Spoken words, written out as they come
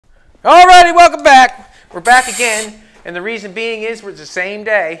Alrighty, welcome back. We're back again, and the reason being is it's the same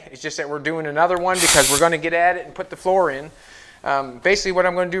day. It's just that we're doing another one because we're going to get at it and put the floor in. Basically, what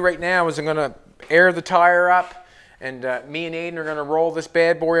I'm going to do right now is I'm going to air the tire up, and me and Aiden are going to roll this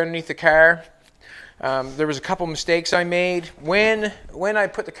bad boy underneath the car. There was a couple mistakes I made. When I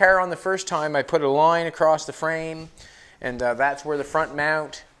put the car on the first time, I put a line across the frame, and that's where the front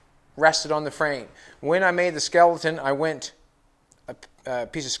mount rested on the frame. When I made the skeleton, I went a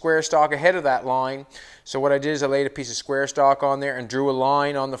piece of square stock ahead of that line. So what I did is I laid a piece of square stock on there and drew a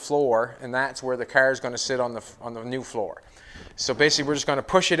line on the floor, and that's where the car is going to sit on the new floor. So basically we're just going to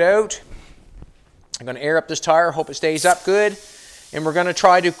push it out. I'm going to air up this tire, hope it stays up good, and we're going to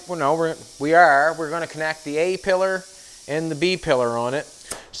try to, well, no, we're going to connect the A pillar and the B pillar on it.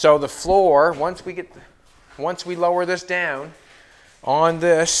 So the floor, once we lower this down on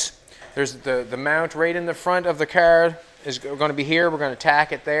this, there's the mount right in the front of the car is going to be here. We're going to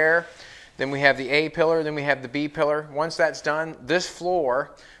tack it there. Then we have the A pillar, then we have the B pillar. Once that's done, this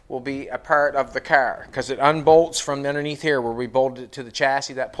floor will be a part of the car because it unbolts from underneath here where we bolted it to the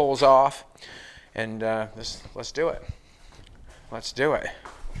chassis. That pulls off. And let's do it. Let's do it.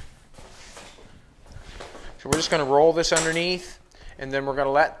 So we're just going to roll this underneath, and then we're going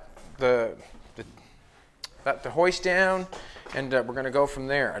to let the hoist down, and we're going to go from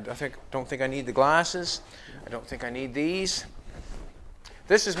there. I don't think I need the glasses. I don't think I need these.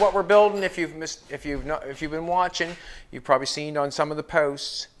 This is what we're building. If you've been watching, you've probably seen on some of the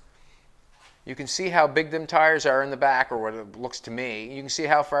posts. You can see how big them tires are in the back, or what it looks to me. You can see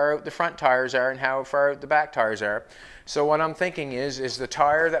how far out the front tires are and how far out the back tires are. So what I'm thinking is the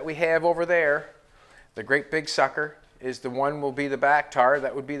tire that we have over there, the great big sucker, is the one will be the back tire.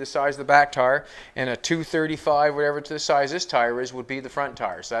 That would be the size of the back tire, and a 235, whatever to the size this tire is, would be the front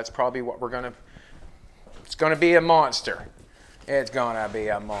tire. So that's probably what we're going to, it's going to be a monster. It's going to be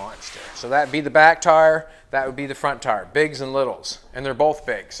a monster. So that'd be the back tire, that would be the front tire. Bigs and littles, and they're both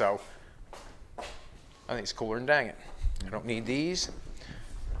big, so I think it's cooler than dang it. I don't need these.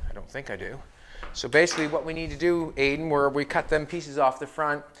 I don't think I do. So basically what we need to do, Aiden, where we cut them pieces off the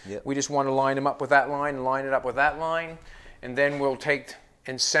front, we just want to line them up with that line and line it up with that line, and then we'll take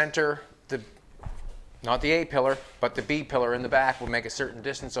and center not the A pillar, but the B pillar in the back. We'll make a certain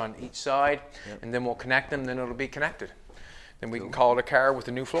distance on each side, and then we'll connect them, then it'll be connected. Then we can call it a car with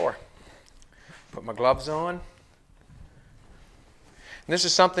a new floor. Put my gloves on. And this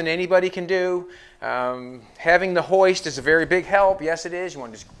is something anybody can do. Having the hoist is a very big help. Yes, it is. You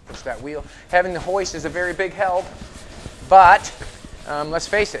want to just push that wheel. Having the hoist is a very big help. But let's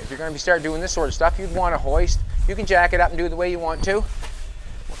face it, if you're going to start doing this sort of stuff, you'd want a hoist. You can jack it up and do it the way you want to.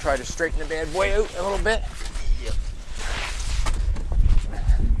 We'll try to straighten the bad boy out a little bit. Yep.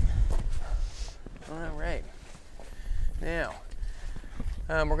 All right. Now,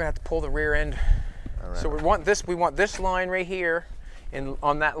 we're going to have to pull the rear end. All right. So we want this line right here, and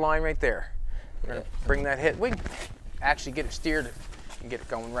on that line right there. We're going to bring that hit. We can actually get it steered and get it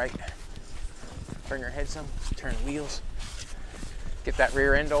going right. Bring our head some, turn the wheels. Get that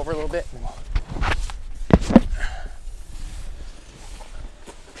rear end over a little bit.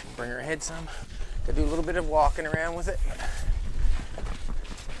 Bring our head some. Gotta do a little bit of walking around with it.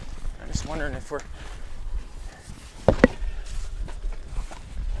 I'm just wondering if we're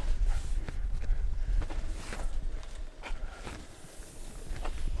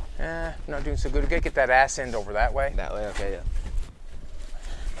not doing so good. We gotta get that ass end over that way. That way, okay, yeah.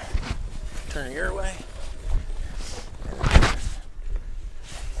 Turn it your way.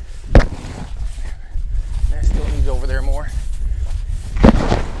 That still needs over there more.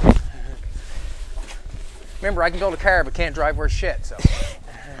 Remember, I can build a car but can't drive worth shit, so.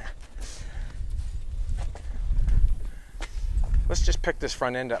 Let's just pick this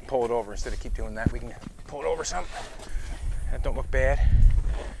front end up and pull it over instead of keep doing that. We can pull it over some. That don't look bad.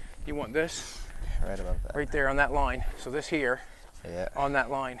 You want this? Right above that. Right there on that line. So this here, on that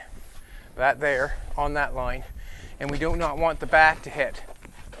line. That there, on that line. And we do not want the back to hit,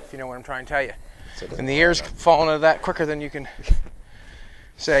 if you know what I'm trying to tell you. So and the air's falling out of that quicker than you can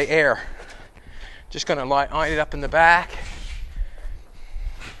say air. Just going to line it up in the back.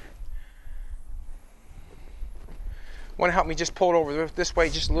 Want to help me just pull it over this way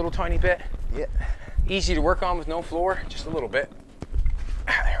just a little tiny bit? Yeah. Easy to work on with no floor, just a little bit.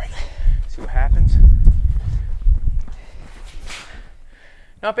 There we go. See what happens.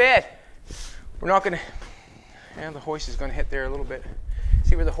 Not bad. We're not going to, and the hoist is going to hit there a little bit.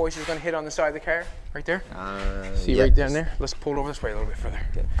 See where the hoist is going to hit on the side of the car? Right there? See right down there? Let's pull it over this way a little bit further.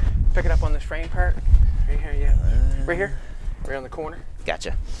 Okay. Pick it up on this frame part. Right here, yeah. Right here? Right on the corner.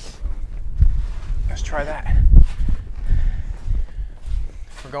 Gotcha. Let's try that.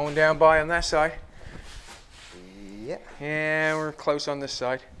 We're going down by on that side. Yeah. Yeah, we're close on this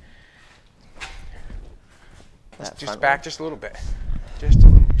side. Let's That just front back one? just a little bit. Just a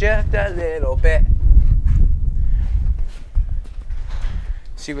little bit.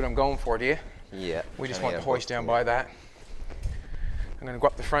 See what I'm going for, do you? Yeah. We just Trying want to the get hoist both down of by that. I'm going to go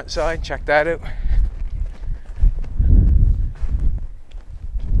up the front side, check that out.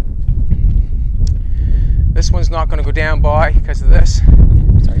 This one's not going to go down by because of this.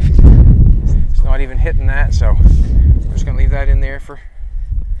 Sorry. It's not even hitting that, so we're just going to leave that in there for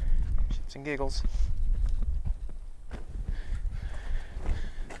shits and giggles.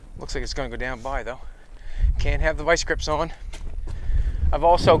 Looks like it's going to go down by though. Can't have the vice grips on. I've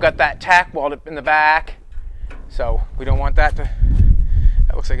also got that tack weld up in the back, so we don't want that to.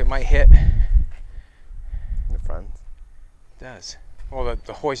 That looks like it might hit. The front. It does. Well,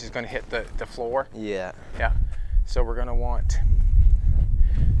 the hoist is going to hit the floor. Yeah. Yeah. So we're going to want.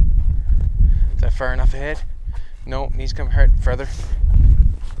 Is that far enough ahead? No, needs to come further.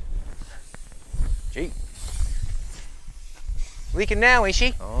 Gee. Leaking now, ain't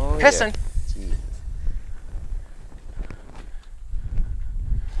she? Oh, Pissing. Yeah. Jeez.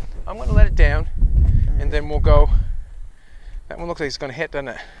 I'm going to let it down, and then we'll go. That one looks like it's going to hit, doesn't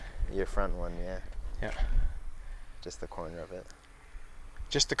it? Your front one, yeah. Yeah. Just the corner of it.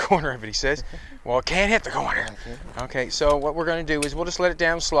 Just the corner of it, he says. Well, it can't hit the corner. Okay, so what we're going to do is we'll just let it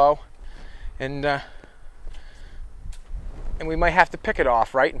down slow, and we might have to pick it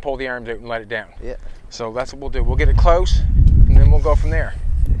off, right, and pull the arms out and let it down. Yeah. So that's what we'll do. We'll get it close, and then we'll go from there.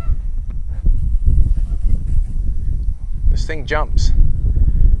 This thing jumps.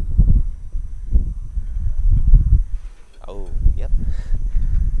 Oh, yep.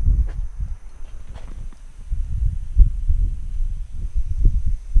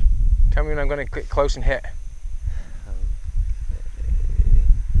 Tell me when I'm going to get close and hit.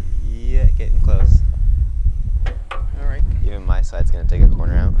 Yeah, getting close. All right. Even my side's gonna take a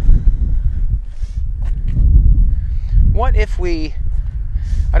corner out. What if we?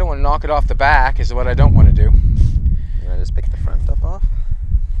 I don't want to knock it off the back. Is what I don't want to do. You wanna just pick the front up off?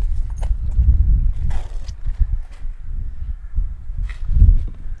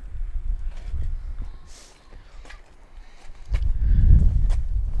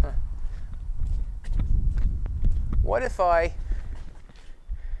 What if I?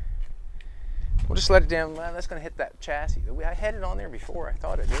 We'll just let it down. Man, that's going to hit that chassis. I had it on there before. I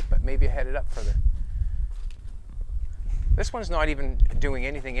thought I did, but maybe I had it up further. This one's not even doing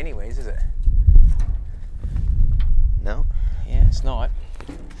anything anyways, is it? No. Yeah, it's not.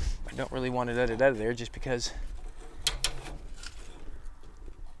 I don't really want it out of there just because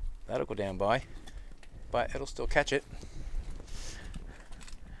that'll go down by, but it'll still catch it.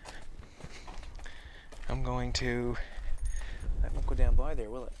 I'm going to, that won't go down by there,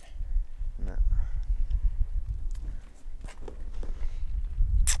 will it? No.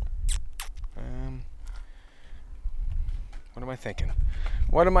 What am I thinking?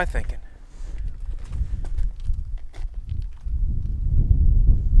 What am I thinking?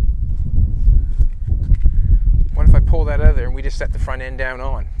 What if I pull that out of there and we just set the front end down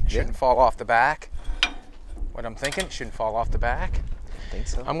on? It shouldn't fall off the back. What I'm thinking, it shouldn't fall off the back. I think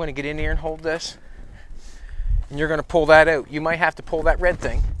so. I'm going to get in here and hold this. And you're going to pull that out. You might have to pull that red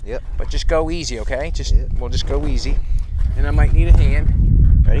thing. Yep. But just go easy, okay? Yep. We'll just go easy. And I might need a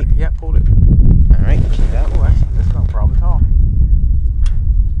hand. Ready? Yeah, pulled it. All right. Keep that. Oh, that's no problem at all.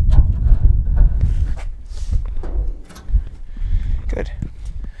 Good.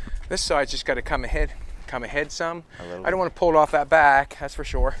 This side's just got to come ahead some. A little I don't want to pull it off that back, that's for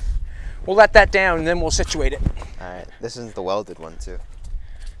sure. We'll let that down and then we'll situate it. All right. This is the welded one too.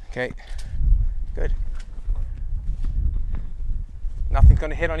 Okay. Good. Nothing's going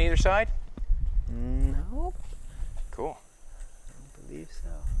to hit on either side? No. Cool. I don't believe so.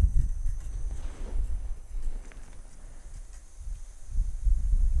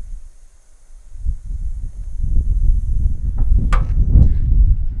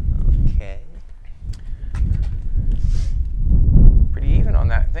 Okay. Pretty even on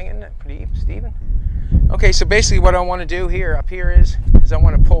that thing, isn't it? Pretty even, Steven? Okay, so basically what I want to do here, up here is I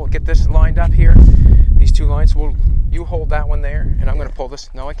want to get this lined up here. These two lines, you hold that one there, and I'm going to pull this.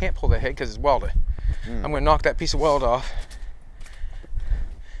 No, I can't pull that head because it's welded. I'm going to knock that piece of weld off.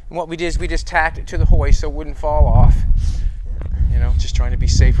 And what we did is we just tacked it to the hoist so it wouldn't fall off. You know, just trying to be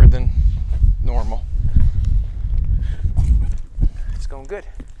safer than normal. It's going good.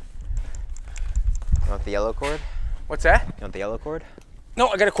 You want the yellow cord? What's that? You want the yellow cord? No,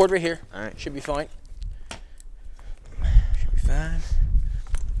 I got a cord right here. All right. Should be fine. Should be fine.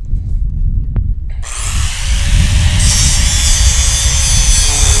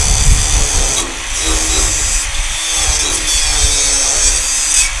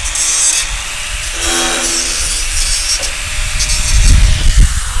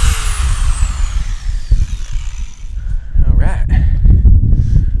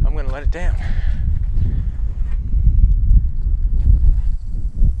 it down.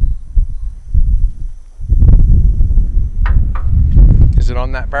 Is it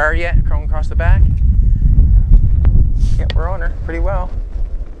on that bar yet, going across the back? Yep, we're on her pretty well.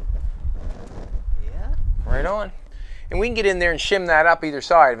 Yeah. Right on. And we can get in there and shim that up either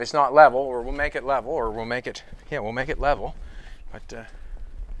side if it's not level, or we'll make it level, or we'll make it, yeah, we'll make it level. But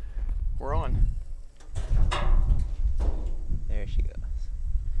we're on. There she goes.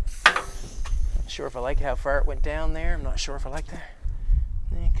 Not sure if I like how far it went down there. I'm not sure if I like that.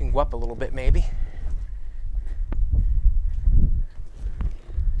 It can go up a little bit maybe.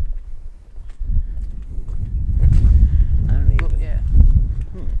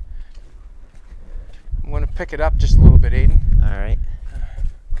 I'm going to pick it up just a little bit, Aiden. All right.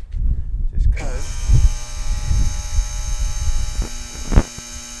 Just because.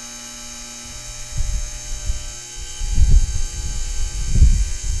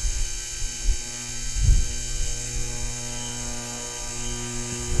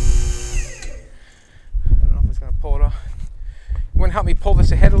 I don't know if it's going to pull it off. You want to help me pull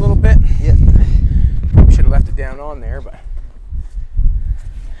this ahead a little bit? Yeah. Probably should have left it down on there, but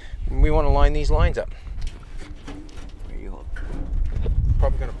we want to line these lines up.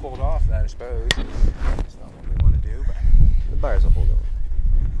 Probably going to pull it off that, I suppose. That's not what we want to do, but The bars will hold it.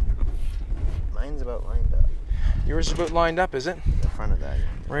 Mine's about lined up. yours is about lined up, is it? The front of that.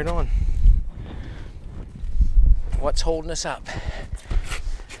 Right on. What's holding us up?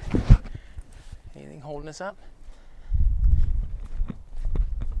 Anything holding us up?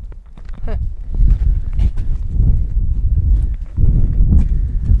 Huh.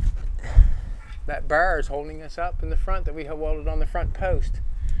 That bar is holding us up in the front that we have welded on the front post.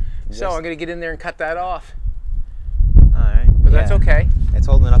 So I'm going to get in there and cut that off. Alright. But that's okay. It's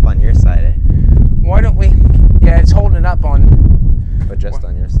holding it up on your side, eh? Why don't we? Yeah, it's holding it up on. But just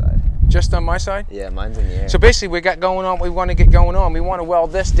on your side. Just on my side? Yeah, mine's in the air. So basically we got going on, we want to get going on. We want to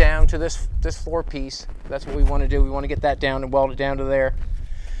weld this down to this floor piece. That's what we want to do. We want to get that down and weld it down to there.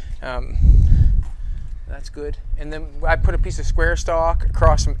 That's good. And then I put a piece of square stock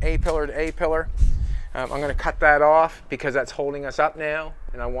across from A pillar to A pillar. I'm going to cut that off because that's holding us up now,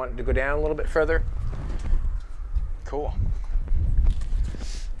 and I want it to go down a little bit further. Cool.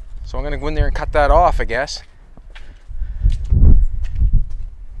 So I'm going to go in there and cut that off, I guess.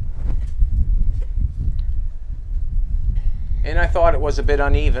 And I thought it was a bit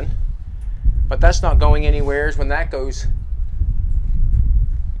uneven, but that's not going anywhere. When that goes,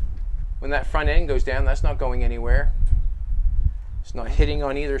 when that front end goes down, that's not going anywhere. It's not hitting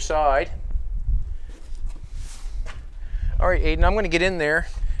on either side. All right, Aiden, I'm going to get in there,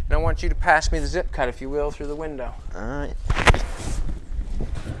 and I want you to pass me the zip cut, if you will, through the window. All right.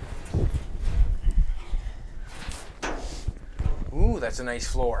 Ooh, that's a nice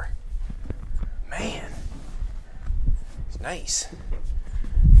floor. Man, it's nice.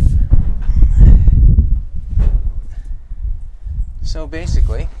 So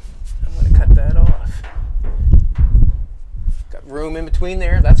basically, I'm going to cut that off. Got room in between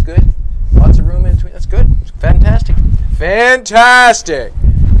there, that's good. Lots of room in between, that's good. Fantastic. Fantastic!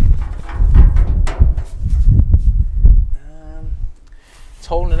 It's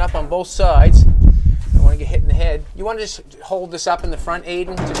holding it up on both sides. I don't want to get hit in the head. You want to just hold this up in the front,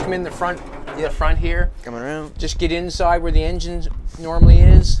 Aiden? Just come in the front, the front here. Coming around. Just get inside where the engine normally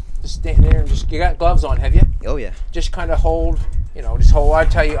is. Just stand there and just, you got gloves on, have you? Oh yeah. Just kind of hold, you know, just hold. I'll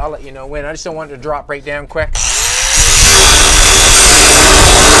tell you, I'll let you know when. I just don't want it to drop right down quick.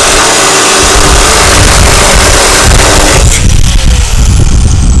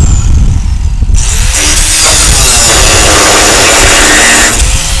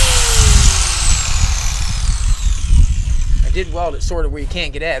 I did weld it sort of where you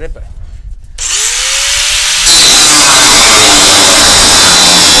can't get at it, but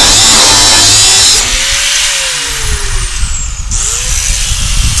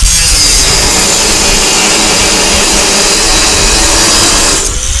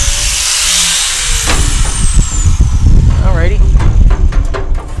alrighty.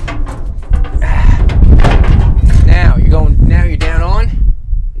 Now you're going. Now you're down on.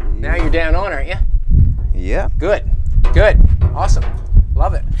 Now you're down on, aren't you? Yeah. Good. Good. Awesome.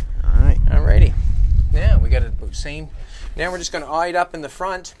 Love it. All right. Alrighty. Now we got the same. Now we're just going to eye it up in the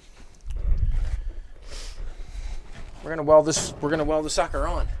front. We're going to weld this. We're going to weld the sucker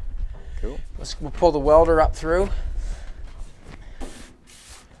on. Cool. We'll pull the welder up through.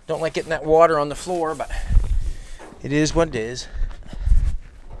 Don't like getting that water on the floor, but it is what it is.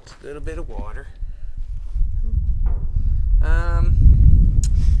 It's a little bit of water.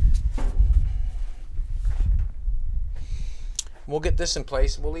 we'll get this in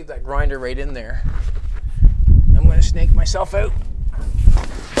place. We'll leave that grinder right in there. I'm going to snake myself out.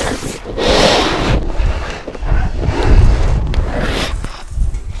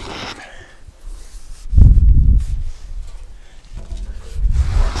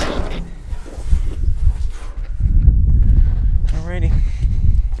 Alrighty.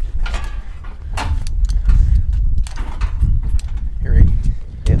 You ready?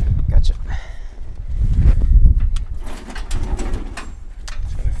 Yeah, gotcha.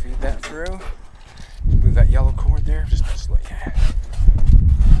 Just going to feed that through. Move that yellow cord there, just like that.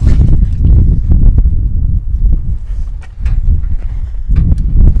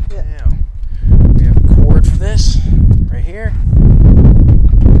 Yeah. Now, we have a cord for this right here.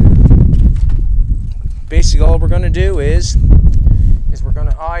 Basically, all we're going to do is we're going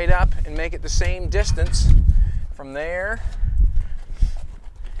to eye it up and make it the same distance from there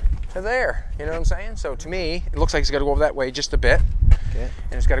to there. You know what I'm saying? So to me, it looks like it's got to go over that way just a bit. Okay.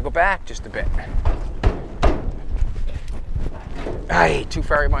 And it's got to go back just a bit. Aye, too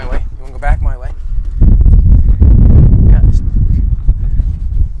far my way. You want to go back my way? Yeah.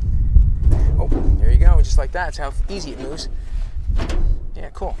 Oh, there you go. Just like that. That's how easy it moves. Yeah,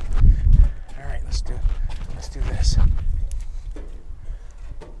 cool. All right, let's do this.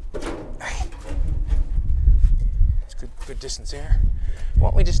 Aye. It's good distance there. Why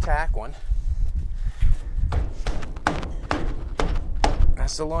don't we just tack one?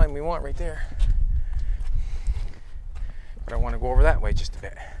 That's the line we want right there. But I want to go over that way just a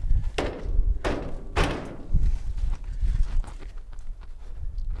bit.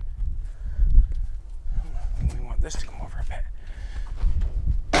 And we want this to come over a bit.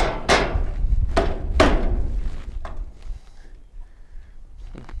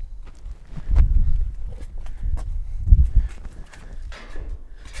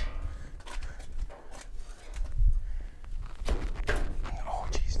 Oh,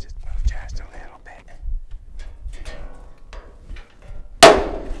 geez, just move just a little bit.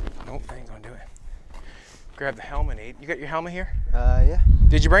 Nope, that ain't gonna do it. Grab the helmet, Aid. You got your helmet here? Yeah.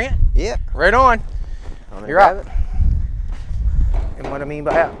 Did you bring it? Yeah. Right on. Wanna You're grab up. it? And what I mean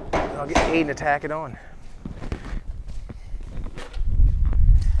by that, I'll get Aiden to tack it on.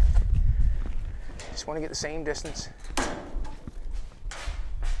 Just want to get the same distance.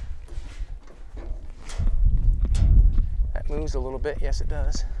 That moves a little bit. Yes, it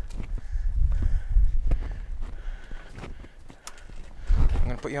does. I'm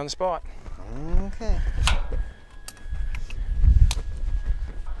going to put you on the spot. Okay.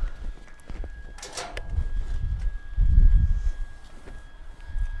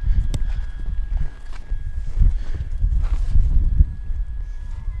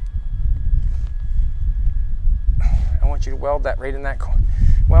 I want you to weld that right in that corner.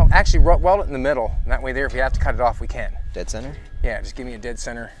 Well, actually, weld it in the middle. And that way there, if you have to cut it off, we can. Dead center? Yeah, just give me a dead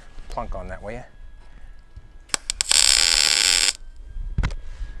center plunk on that, will you?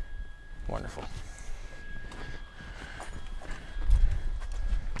 Wonderful.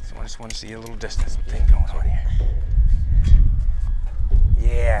 So I just want to see a little distance thing going on here.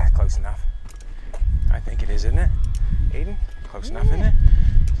 Yeah, close enough. I think it is, isn't it? Aiden, close enough, isn't it?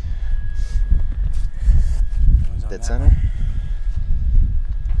 Dead center?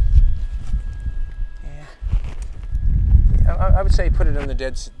 Yeah. I would say put it on the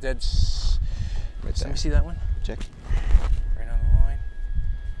dead. Right Let there. me see that one. Check. Right on the line.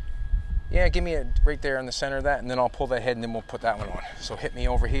 Yeah, give me it right there in the center of that, and then I'll pull that head, and then we'll put that one on. So hit me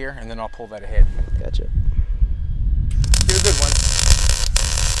over here, and then I'll pull that ahead. Gotcha. Get a good one.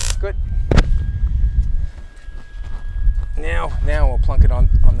 Good. Now we'll plunk it on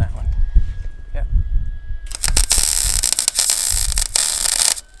that one. Yeah.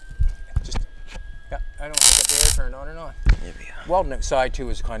 Just, yeah, I don't want to get the air turned on and on. There we go. Welding outside too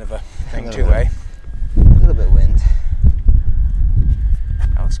is kind of a thing A too, little eh? bit. A little bit wind.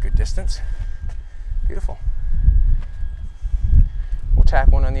 That looks good distance. Beautiful. We'll tack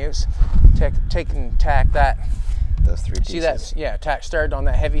one on the outside. Take and tack that. Those three pieces. See that? Yeah, start on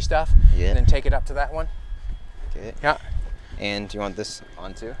that heavy stuff, Yeah. and then take it up to that one. Okay. Yeah. And do you want this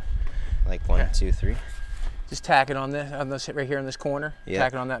on too? Like 1, Yeah. 2, 3? Just tack it on this right here in this corner. Yeah.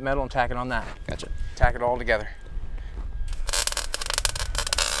 Tack it on that metal and tack it on that. Gotcha. Tack it all together.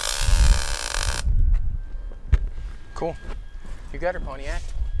 Cool. You got her, Pontiac.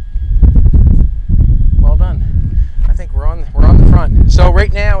 Well done. I think we're on the front. So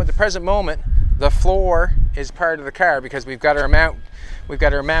right now, at the present moment, the floor is part of the car because we've got our mount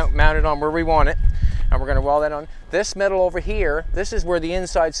mounted on where we want it, and we're going to weld that on. This metal over here, this is where the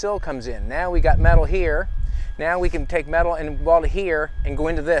inside sill comes in. Now we got metal here. Now we can take metal and weld it here and go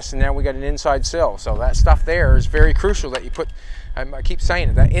into this, and now we got an inside sill. So that stuff there is very crucial that you put, I keep saying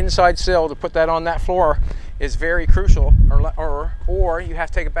it, that inside sill, to put that on that floor is very crucial, or you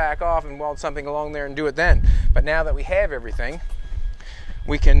have to take it back off and weld something along there and do it then. But now that we have everything,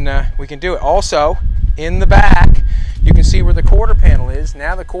 we can do it. Also, in the back, you can see where the quarter panel is.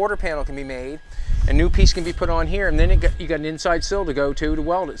 Now the quarter panel can be made, a new piece can be put on here, and then you got an inside sill to go to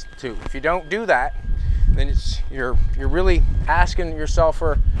weld it to. If you don't do that, then you're really asking yourself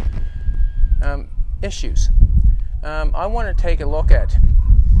for issues. I want to take a look at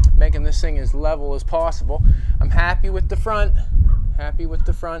making this thing as level as possible. I'm happy with the front. Happy with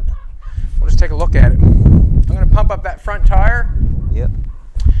the front. We'll just take a look at it. I'm going to pump up that front tire. Yep.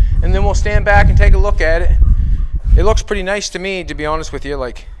 And then we'll stand back and take a look at it. It looks pretty nice to me, to be honest with you.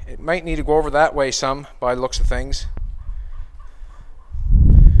 Like, it might need to go over that way some by the looks of things.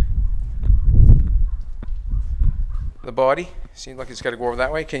 The body seems like it's got to go over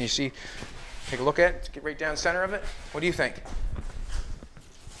that way. Can you see? Take a look at it. Get right down center of it. What do you think?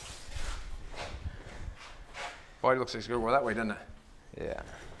 Body looks like it's going to go that way, doesn't it? Yeah.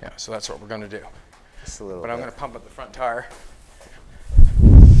 Yeah, so that's what we're going to do. Just a little but bit. I'm going to pump up the front tire.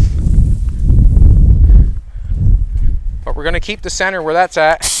 But we're going to keep the center where that's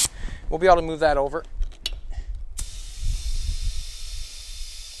at. We'll be able to move that over.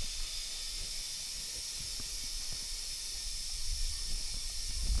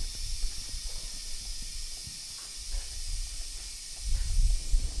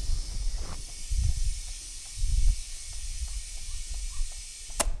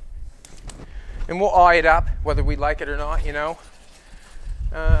 And we'll eye it up, whether we like it or not, you know.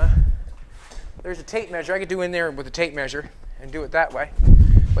 There's a tape measure. I could do in there with a tape measure and do it that way.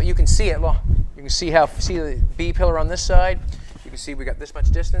 But you can see it, look. You can see the B pillar on this side. You can see we got this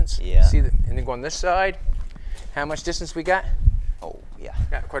much distance. Yeah. And then go on this side. How much distance we got? Oh, yeah.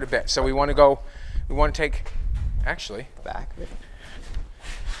 Yeah, quite a bit. So we want to take, actually. Back.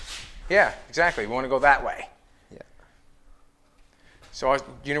 Yeah, exactly. We want to go that way. Yeah. So do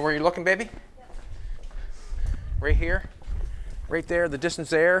you know where you're looking, baby? Right here, right there, the distance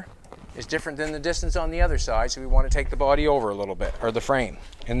there is different than the distance on the other side, so we want to take the body over a little bit, or the frame,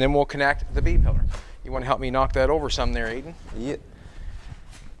 and then we'll connect the B pillar. You want to help me knock that over some there, Aiden? Yep.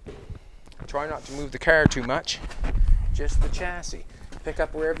 Try not to move the car too much, just the chassis. Pick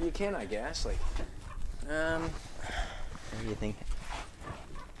up wherever you can, I guess. Like, What do you think?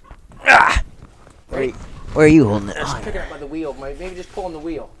 ah! Where are you holding it? Just pick it up by the wheel. Maybe just pull on the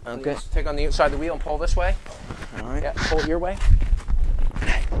wheel. Okay. Just take on the outside of the wheel and pull this way. All right. Yeah, pull it your way.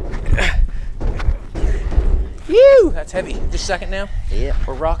 Phew, that's heavy. Just a second now. Yeah.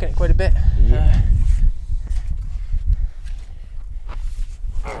 We're rocking it quite a bit. Yeah.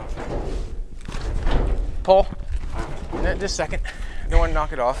 Pull. No, just a second. Don't want to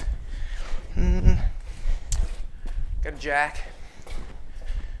knock it off. Got a jack.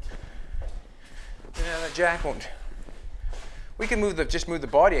 Yeah, the jack won't. We can just move the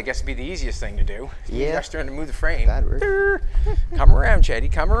body, I guess would be the easiest thing to do. Yeah. Just trying to move the frame. That works. Come around,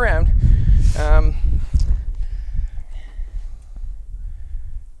 Chetty, come around.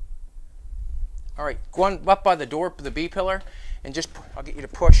 All right, go on up by the door, the B pillar, and just, I'll get you to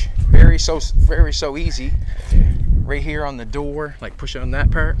push very so easy. Right here on the door, like push it on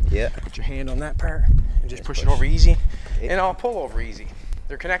that part. Yeah. Put your hand on that part, and just push it over easy. Okay. And I'll pull over easy.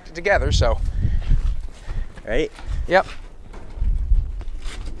 They're connected together, so. Right? Yep.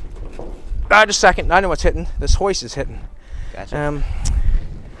 Just a second. I know what's hitting. This hoist is hitting. Gotcha.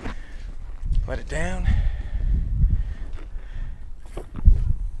 Let it down.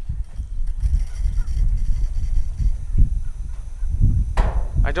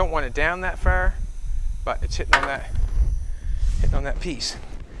 I don't want it down that far, but it's hitting on that piece.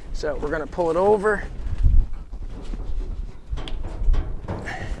 So we're going to pull it over.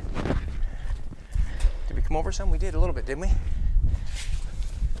 Did we come over some? We did a little bit, didn't we?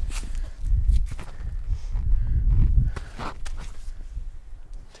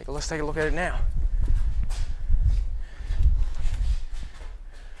 Let's take a look at it now.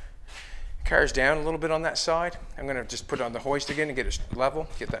 Car's down a little bit on that side. I'm going to just put it on the hoist again and get it level,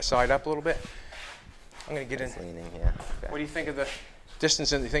 get that side up a little bit. I'm going to get in. Leaning, yeah. Okay. What do you think of the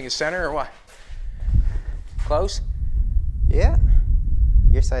distance? Do you think it's center or what? Close? Yeah.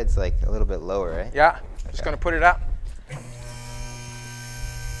 Your side's like a little bit lower, right? Yeah. Just going to put it up.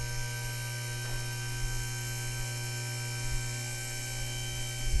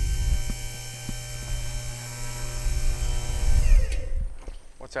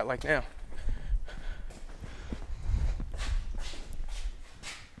 What's that like now?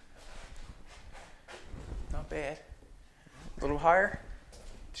 Not bad. A little higher.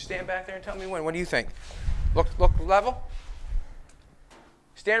 Stand back there and tell me when. What do you think? Look level.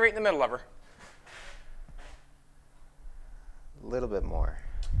 Stand right in the middle of her. A little bit more.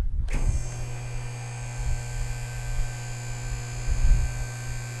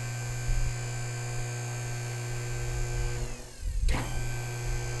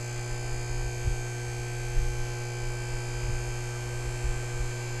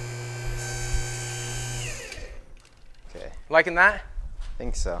 Okay. Liking that? I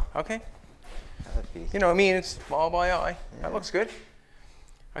think so. Okay. That would be. You know, I mean, it's all by eye. Yeah. That looks good.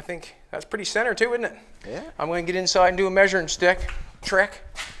 I think that's pretty center too, isn't it? Yeah. I'm going to get inside and do a measuring stick trick.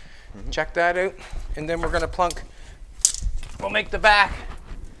 Check that out. And then we're going to plunk. We'll make the back.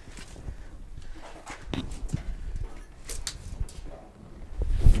 Get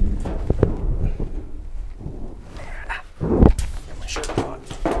my shirt on.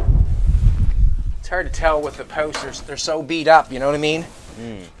 It's hard to tell with the posts. They're so beat up, you know what I mean?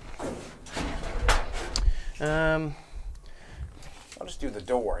 I'll just do the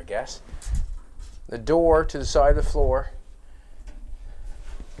door, I guess. The door to the side of the floor.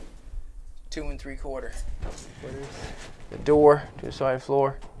 2 3/4. The door to the side of the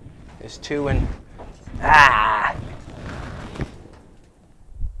floor is 2 and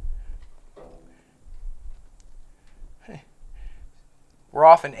We're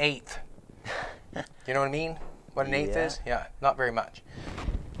off an 1/8. You know what I mean? What an 1/8 is? Yeah, not very much.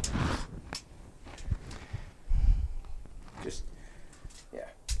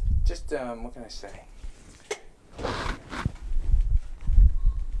 What can I say?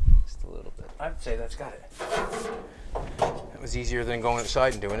 Just a little bit. I'd say that's got it. That was easier than going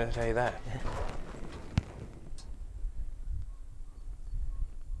outside and doing it, I'll tell you that.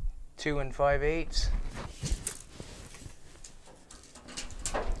 2 5/8.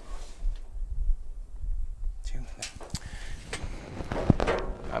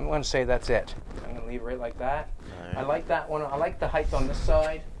 I'm going to say that's it. I'm going to leave it right like that. Right. I like that one. I like the height on this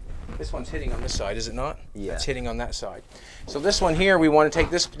side. This one's hitting on this side, is it not? Yeah. It's hitting on that side. So this one here, we want to take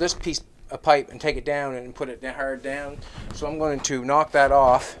this piece of pipe and take it down and put it hard down. So I'm going to knock that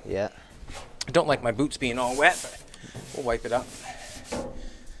off. Yeah. I don't like my boots being all wet, but we'll wipe it up. You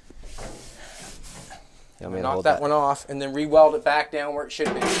want me to knock hold that one off and then re-weld it back down where it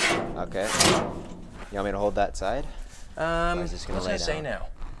should be. Okay. You want me to hold that side? What was I going to say now?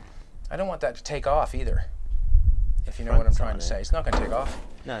 I don't want that to take off either. If you know what I'm trying to say. It's not going to take off.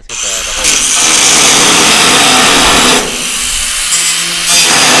 No, it's got the whole.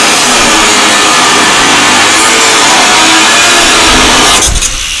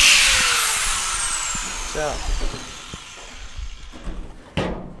 So.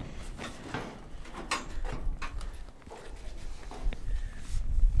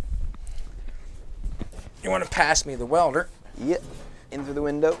 You want to pass me the welder? Yep. In through the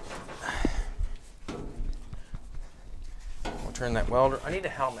window. We'll turn that welder. I need a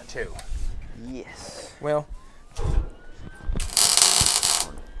helmet too. Yes. Well.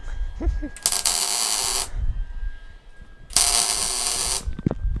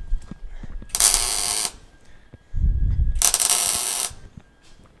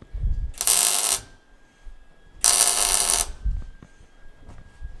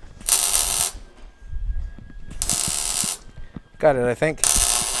 Got it, I think.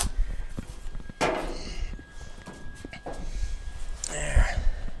 There.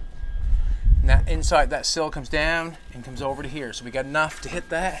 And that inside, that sill comes down and comes over to here. So we got enough to hit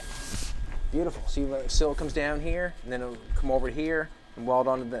that. Beautiful. See, the sill comes down here, and then it'll come over to here and weld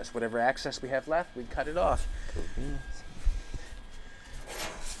onto this. Whatever access we have left, we cut it off.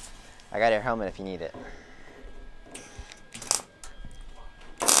 I got your helmet if you need it.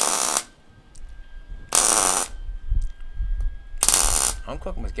 I'm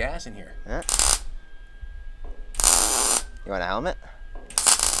cooking with gas in here. Huh? You want a helmet?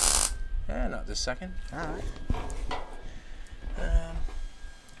 Not this second. All right.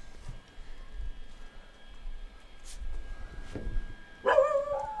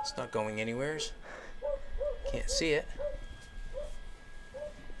 It's not going anywheres. Can't see it.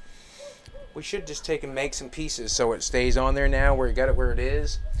 We should just take and make some pieces so it stays on there now where you got it where it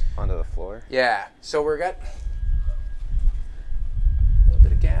is. Onto the floor? Yeah. So we're got a little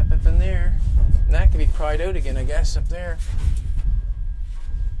bit of gap up in there. And that can be pried out again, I guess, up there.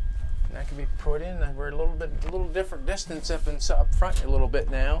 And that can be put in. We're a little different distance up front a little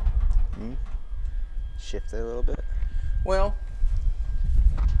bit now. Mm-hmm. Shift it a little bit. Well,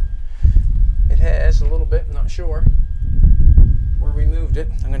 it has a little bit. I'm not sure where we moved it.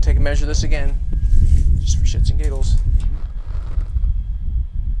 I'm going to take a measure of this again, just for shits and giggles.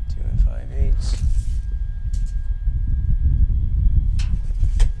 2 5/8.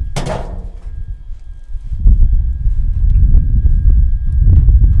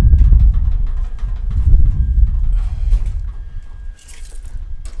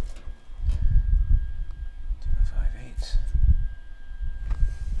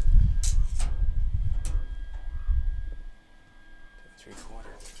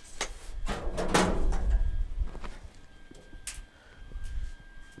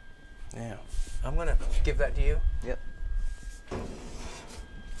 Now, I'm gonna give that to you. Yep.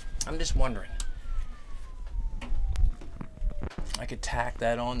 I'm just wondering. I could tack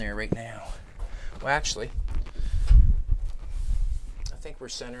that on there right now. Well, actually, I think we're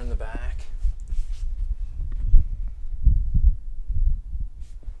centering the back.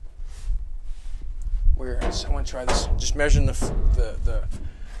 So I want to try this. Just measuring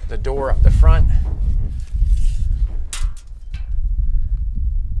the door up the front.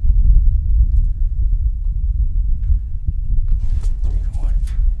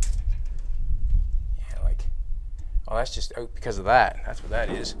 Oh, that's just out because of that. That's what that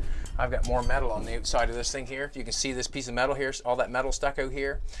is. I've got more metal on the outside of this thing here. You can see this piece of metal here, all that metal stuck out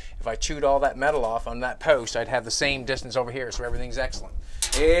here. If I chewed all that metal off on that post, I'd have the same distance over here, so everything's excellent.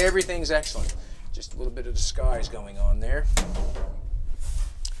 Everything's excellent. Just a little bit of disguise going on there.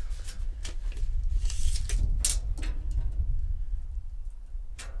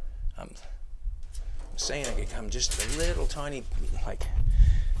 I'm saying I could come just a little tiny, like,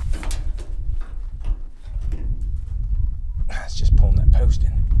 that's just pulling that post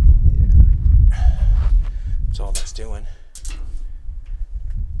in. Yeah. That's all that's doing. 2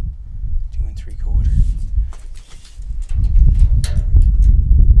 3/4.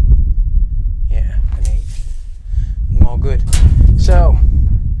 Yeah, an 8. I'm all good. So,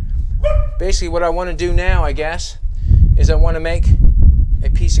 basically what I want to do now, I guess, is I want to make a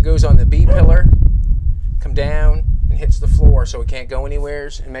piece that goes on the B pillar, come down and hits the floor so it can't go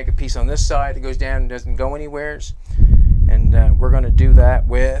anywheres, and make a piece on this side that goes down and doesn't go anywheres. And we're going to do that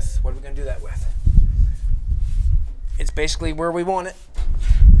with, what are we going to do that with? It's basically where we want it.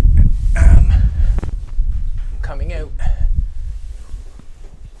 Coming out.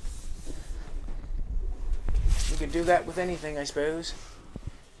 We can do that with anything, I suppose.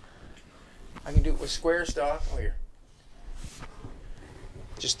 I can do it with square stock. Oh, here.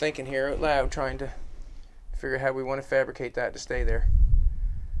 Just thinking here out loud, trying to figure out how we want to fabricate that to stay there.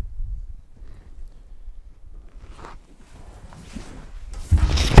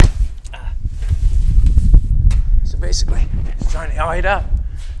 Basically, just trying to eye it up.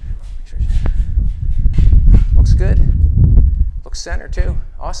 Looks good. Looks center too.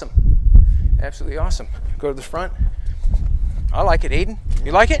 Awesome. Absolutely awesome. Go to the front. I like it, Aiden.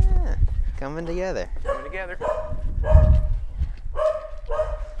 You like it? Yeah. Coming together. Coming together.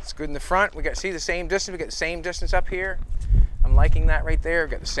 It's good in the front. We got, see the same distance. We got the same distance up here. I'm liking that right there.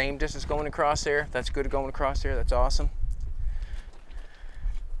 Got the same distance going across there. That's good going across there. That's awesome.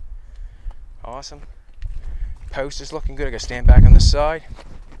 Awesome. Post is looking good. I gotta stand back on this side.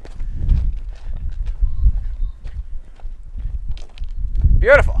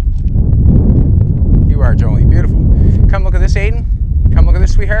 Beautiful. You are, Jolie. Beautiful. Come look at this, Aiden. Come look at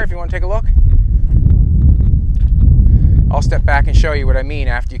this, sweetheart, if you want to take a look. I'll step back and show you what I mean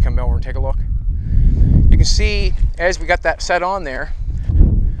after you come over and take a look. You can see, as we got that set on there,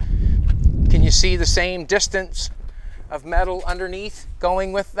 can you see the same distance of metal underneath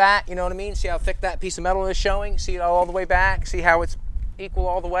going with that? You know what I mean? See how thick that piece of metal is showing? See it all the way back? See how it's equal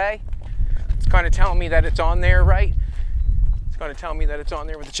all the way? It's kind of telling me that it's on there, right? It's going to tell me that it's on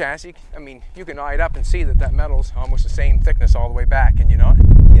there with the chassis. I mean, you can eye it up and see that that metal's almost the same thickness all the way back, can you not?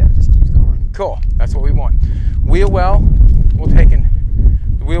 Yeah, it just keeps going. Cool. That's what we want. Wheel well, we'll take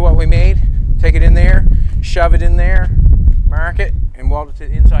the wheel well we made, take it in there, shove it in there, mark it, and weld it to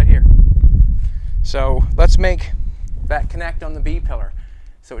the inside here. So let's make that connect on the B pillar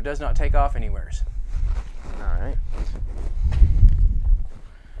so it does not take off anywheres. All right.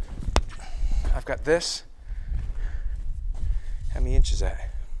 I've got this. How many inches is that?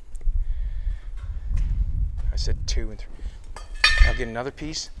 I said 2 and 3. I'll get another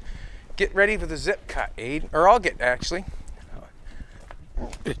piece. Get ready for the zip cut, Aid. Or I'll get, actually.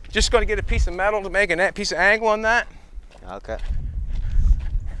 Just going to get a piece of metal to make a piece of angle on that. Okay.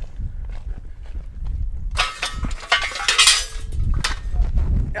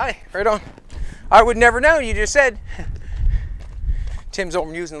 Aye, right on. I would never know, you just said. Tim's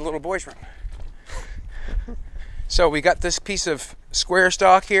over using the little boy's room. So we got this piece of square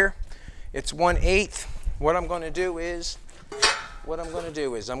stock here. It's 1/8. What I'm going to do is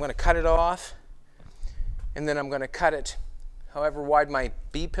I'm going to cut it off, and then I'm going to cut it however wide my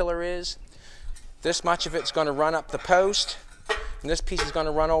B pillar is. This much of it's going to run up the post, and this piece is going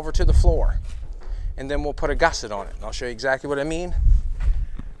to run over to the floor. And then we'll put a gusset on it. And I'll show you exactly what I mean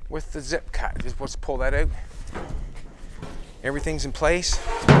with the zip cut. Just let's pull that out. Everything's in place.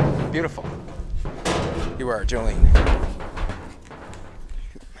 Beautiful. You are, Jolene.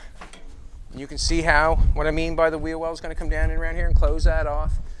 You can see what I mean by the wheel well is going to come down and around here and close that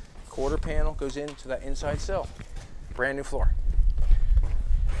off. Quarter panel goes into that inside sill. Brand new floor.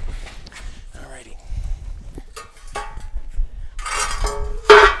 Alrighty.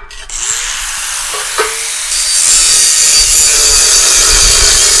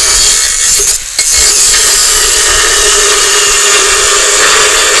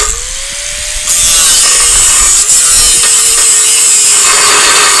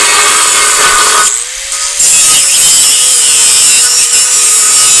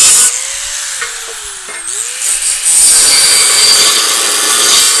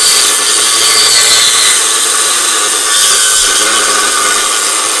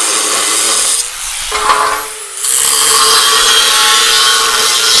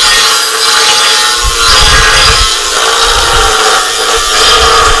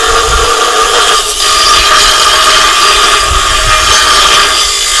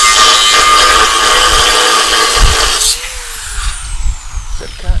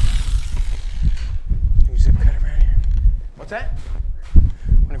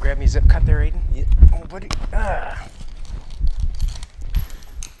 Zip cut there, Aiden? Yeah. Oh, buddy.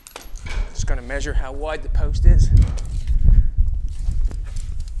 Just going to measure how wide the post is.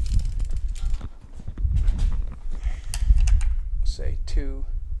 Say 2,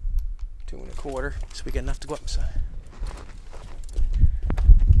 2 1/4, so we get enough to go up inside.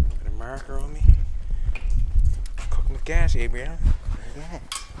 Got a marker on me. Cooking with gas, Abraham. Yeah.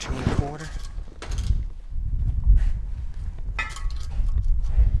 2 1/4. 2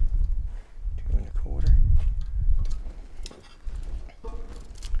 1/4. 2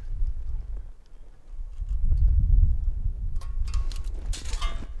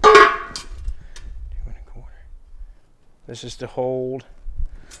 1/4. This is to hold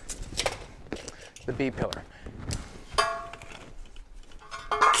the B pillar.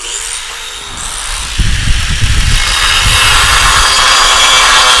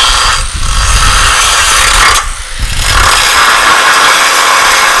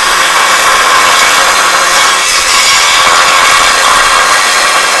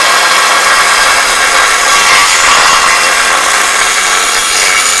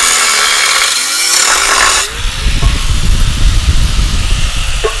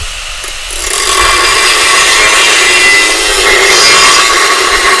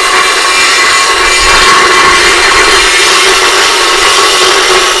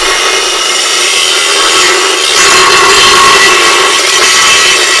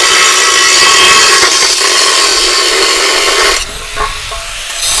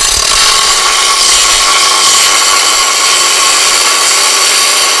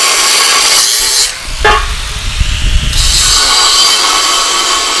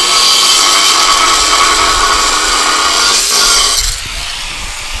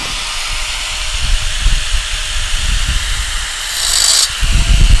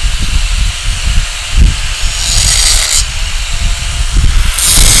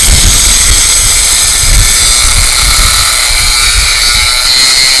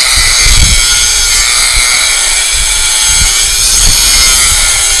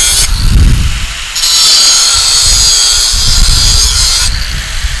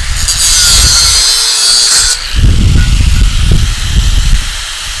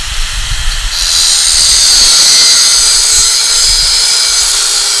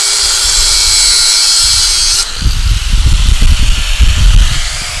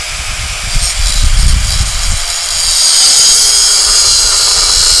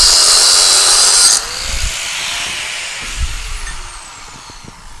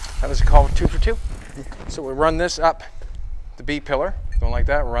 That was called 2 for 2. So we run this up the B pillar, going like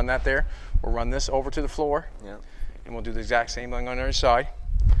that. We'll run that there. We'll run this over to the floor, and we'll do the exact same thing on the other side.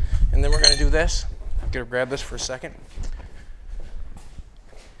 And then we're going to do this. I'm going to grab this for a second.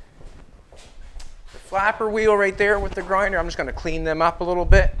 The flapper wheel right there with the grinder, I'm just going to clean them up a little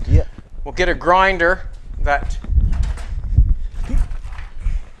bit. Yeah. We'll get a grinder that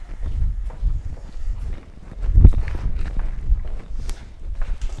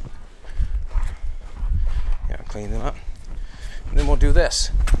clean them up. And then we'll do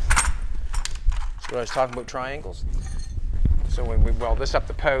this. So what I was talking about, triangles. So when we weld this up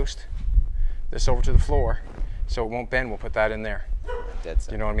the post, this over to the floor, so it won't bend, we'll put that in there. Dead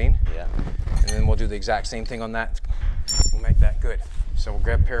set. You know what I mean? Yeah. And then we'll do the exact same thing on that. We'll make that good. So we'll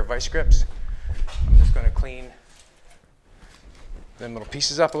grab a pair of vice grips. I'm just going to clean them little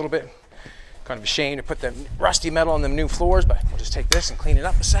pieces up a little bit. Kind of a shame to put the rusty metal on them new floors, but we'll just take this and clean it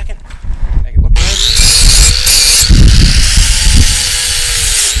up a second. Make it look nice.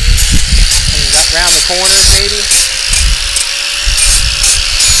 Clean it up around the corners, maybe.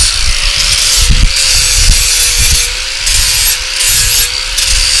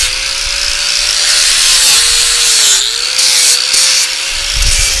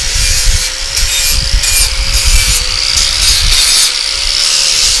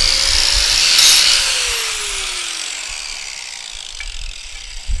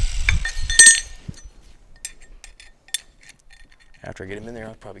 After I get them in there,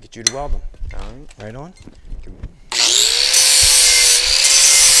 I'll probably get you to weld them. All right. Right on.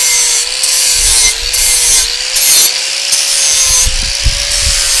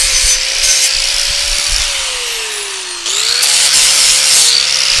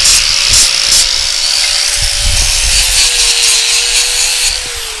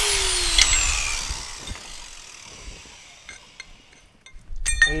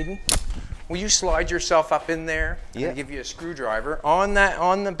 Aiden, will you slide yourself up in there? Yeah. And give you a screwdriver. On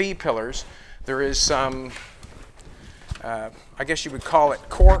the B pillars, there is some, I guess you would call it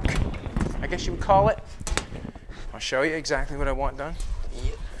cork. I guess you would call it. I'll show you exactly what I want done.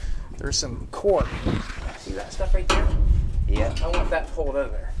 Yep. There's some cork. See that stuff right there? Yeah. I want that pulled out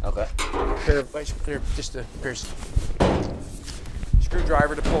of there. Okay. Just a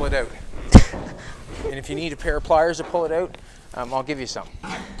screwdriver to pull it out. And if you need a pair of pliers to pull it out, I'll give you some.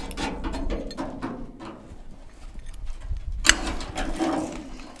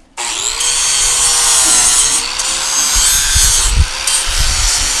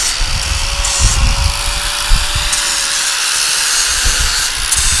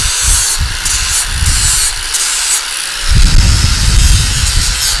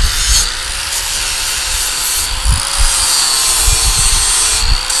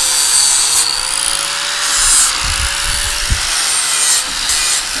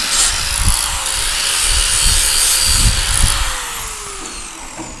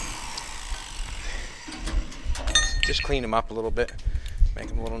 Just clean them up a little bit, make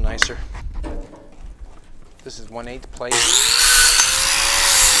them a little nicer. This is 1/8 plate.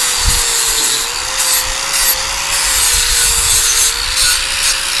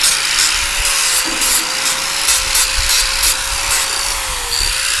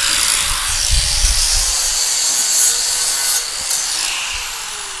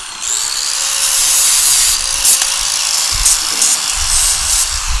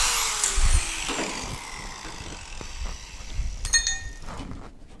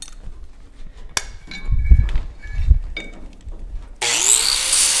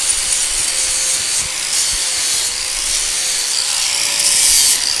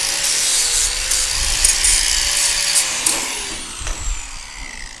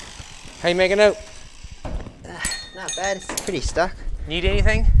 How you making out? Not bad. It's pretty stuck. Need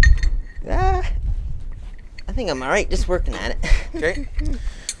anything? I think I'm all right. Just working at it. Okay. We'll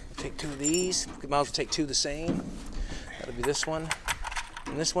take 2 of these. We might as well take 2 the same. That'll be this one.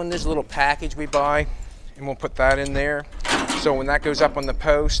 And this one, there's a little package we buy, and we'll put that in there. So when that goes up on the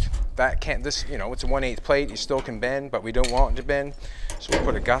post, that can't. This, you know, it's a 1/8 plate. You still can bend, but we don't want it to bend. So we'll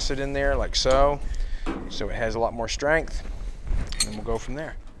put a gusset in there like so. So it has a lot more strength, and then we'll go from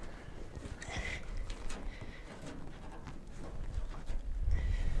there.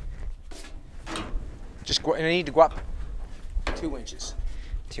 Just go, and I need to go up 2 inches.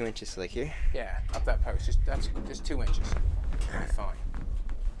 2 inches like here? Yeah, up that post. That's just 2 inches. That'll be fine.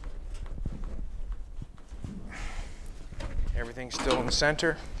 Everything's still in the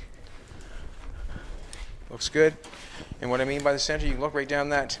center. Looks good. And what I mean by the center, you can look right down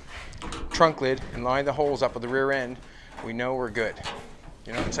that trunk lid and line the holes up with the rear end. We know we're good.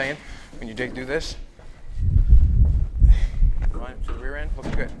 You know what I'm saying? When you do this, line up to the rear end,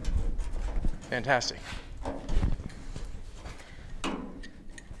 looks good. Fantastic.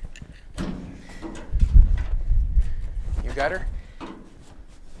 You got her?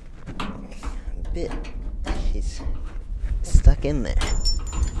 A bit. She's stuck in there.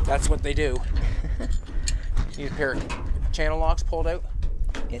 That's what they do. Need a pair of channel locks pulled out?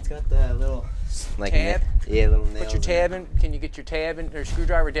 It's got the little like tab? Yeah, little nails. Put your tab in. Can you get your tab in or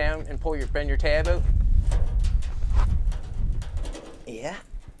screwdriver down and bend your tab out? Yeah.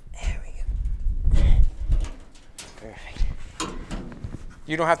 There we go. Perfect.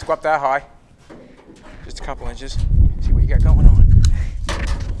 You don't have to go up that high. Just a couple inches. See what you got going on.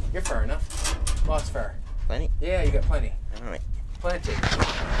 You're fair enough. Lots fair. Plenty? Yeah, you got plenty. All right. Plenty.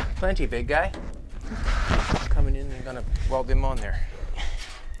 Plenty, big guy. Coming in and gonna weld them on there.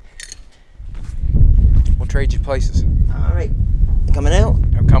 We'll trade you places. All right. Coming out?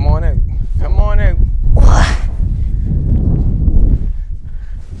 Now come on out. Come on out.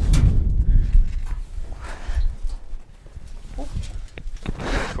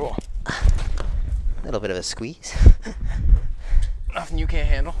 Cool. A little bit of a squeeze. Nothing you can't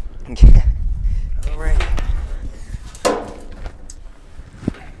handle. Yeah. All right.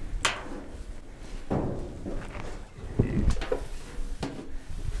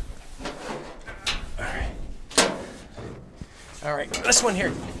 All right, this one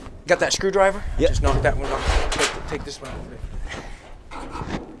here. Got that screwdriver? Yep. Just knock that one off. Take this one off.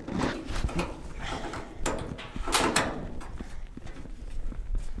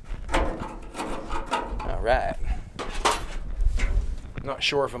 not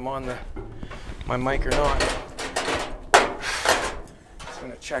sure if I'm on my mic or not. Just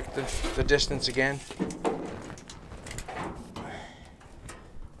gonna check the distance again.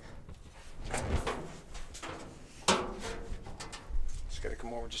 Just gotta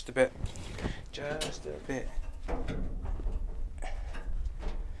come over just a bit. Just a bit.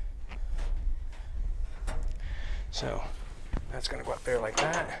 So that's gonna go up there like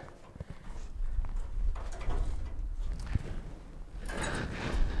that.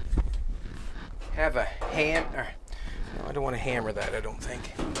 Have a no, I don't want to hammer that, I don't think.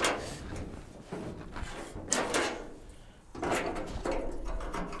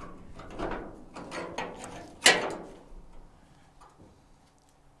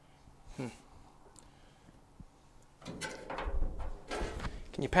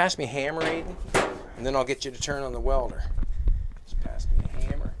 Can you pass me a hammer, Aiden? And then I'll get you to turn on the welder. Just pass me a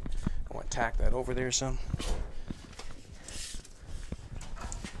hammer. I want to tack that over there some.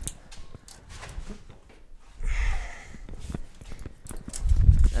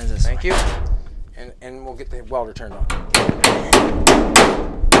 Thank you. And we'll get the welder turned on.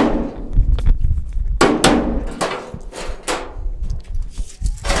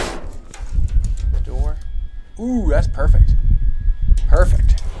 Door. Ooh, that's perfect.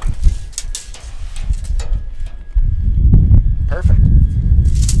 Perfect. Perfect.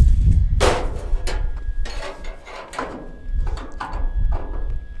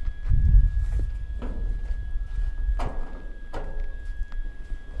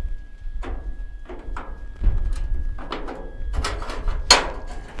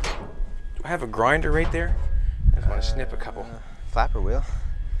 I have a grinder right there. I just want to snip a couple. Flapper wheel.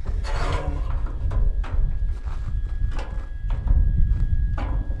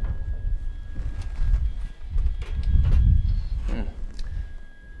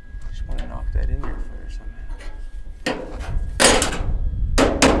 Just want to knock that in there first somehow.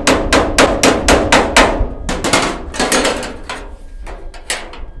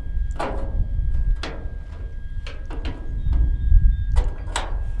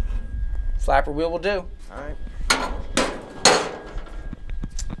 Flapper wheel will do. All right.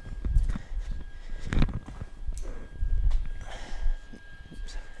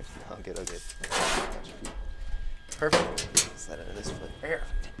 I'll get. Perfect. Slide under this foot. Right here.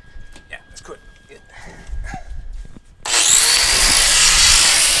 Yeah, that's good. Good.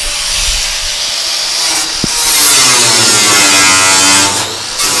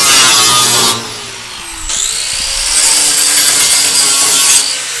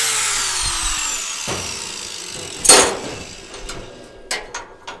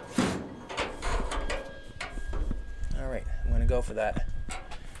 All right, I'm going to go for that.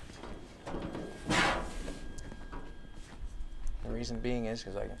 The reason being is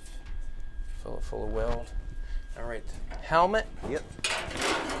because I can fill it full of weld. All right, helmet. Yep.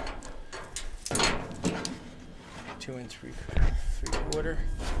 2 3/4.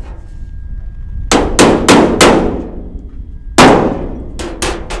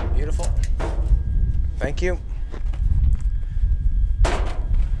 Beautiful. Thank you.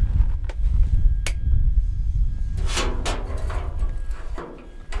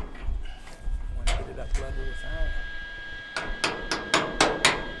 Want to get it up level without.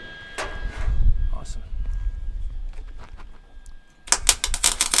 Awesome.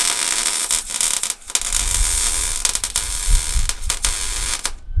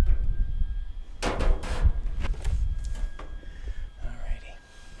 Alrighty.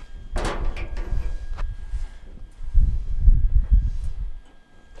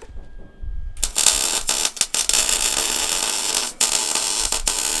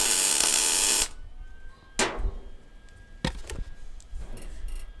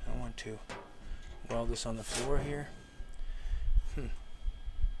 I want to weld this on the floor here. I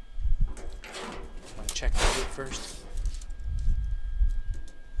want to check the weight first.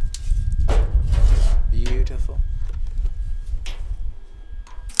 Beautiful.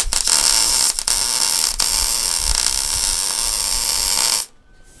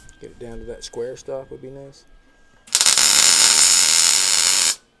 Get it down to that square stop would be nice.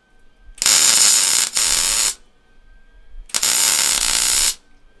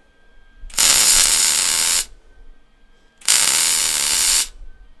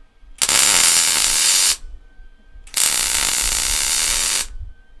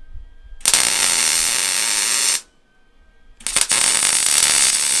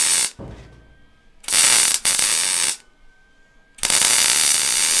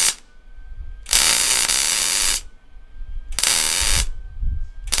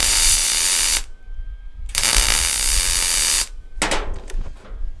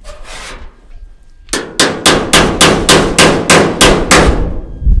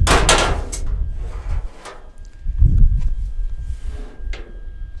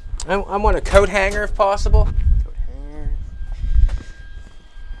 I want a coat hanger if possible. Coat hanger.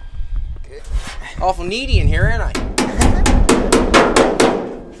 Good. Awful needy in here, ain't I?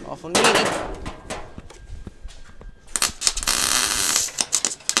 Awful needy.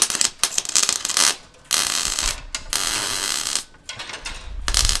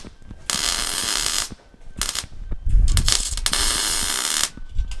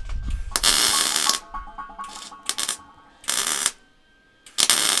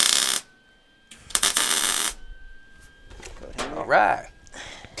 All right.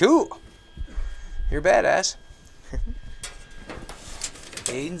 Cool. You're badass.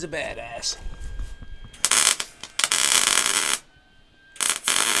 Aiden's a badass.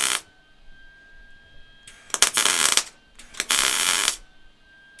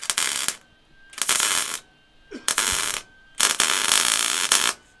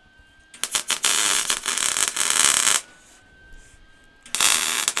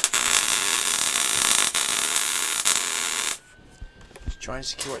 Trying to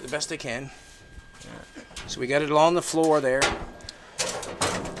secure it the best I can. So we got it along the floor there.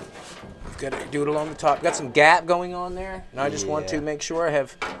 We've got to do it along the top. Got some gap going on there, and I just want to make sure I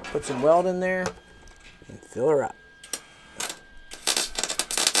have put some weld in there and fill her up.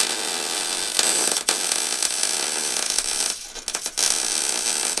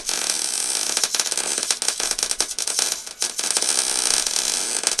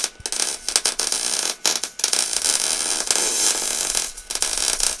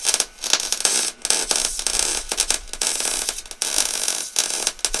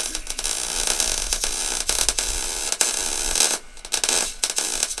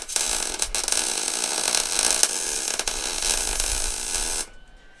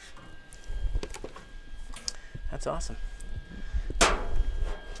 That's awesome.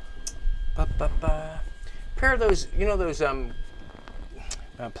 Pair of those, you know those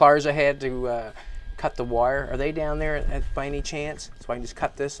pliers I had to cut the wire. Are they down there by any chance? So I can just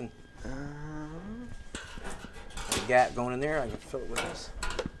cut this and the gap going in there. I can fill it with this.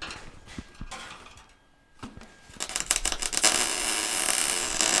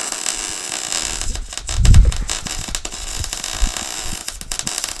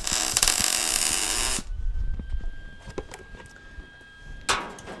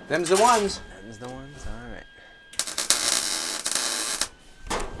 Them's the ones. Them's the ones. All right.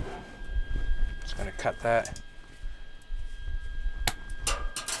 Just gonna cut that.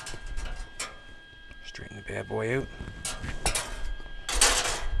 Straighten the bad boy out.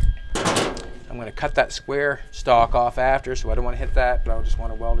 I'm gonna cut that square stock off after, so I don't want to hit that, but I just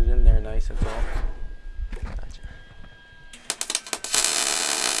want to weld it in there nice. That's all. Gotcha.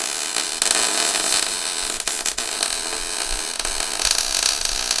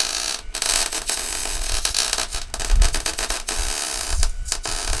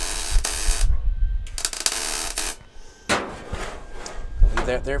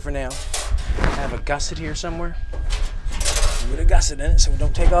 There for now. I have a gusset here somewhere. Put a gusset in it so it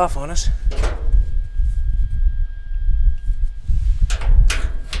don't take off on us.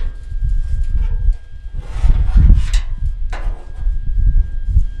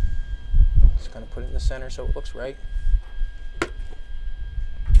 Just gonna put it in the center so it looks right.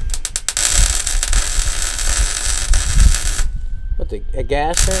 What, a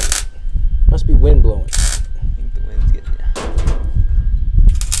gas vent? Must be wind blowing. I think the wind's getting you.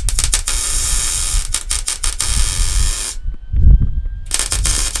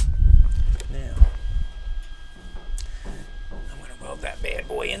 That bad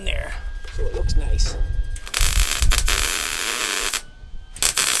boy in there so it looks nice.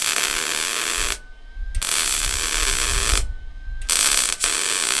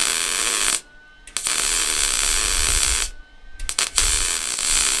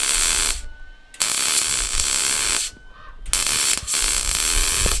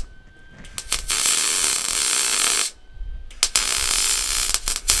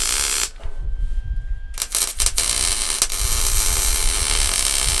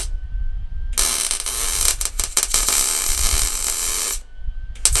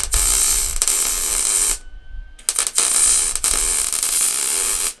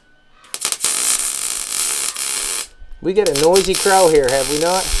 We get a noisy crow here, have we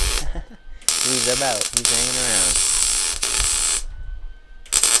not? He's about. He's hanging around.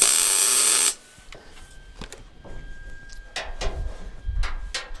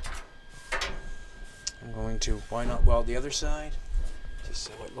 I'm going to, why not weld the other side? Just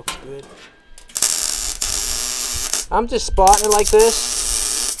so it looks good. I'm just spotting it like this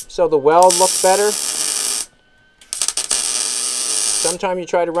so the weld looks better. Sometimes you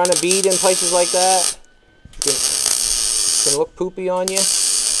try to run a bead in places like that. It's gonna look poopy on you.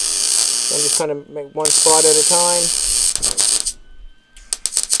 I'm just kind of make one spot at a time.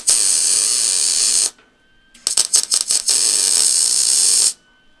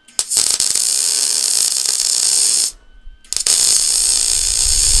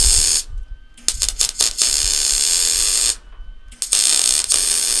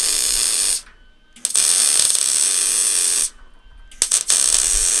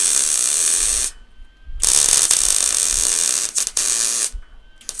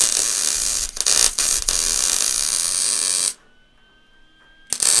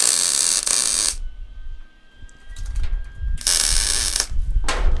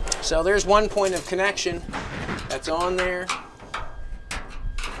 So there's one point of connection that's on there.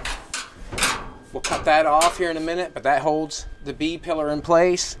 We'll cut that off here in a minute, but that holds the B pillar in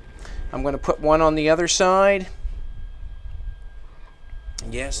place. I'm going to put one on the other side.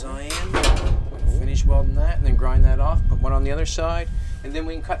 Yes, I am. Finish welding that and then grind that off, put one on the other side, and then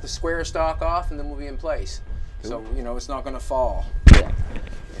we can cut the square stock off and then we'll be in place. So, you know, it's not going to fall. Yeah.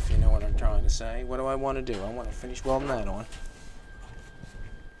 If you know what I'm trying to say. What do I want to do? I want to finish welding that on.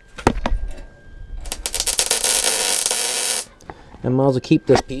 I might as well keep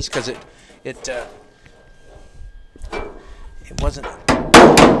this piece because it wasn't.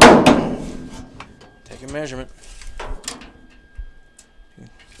 Take a measurement.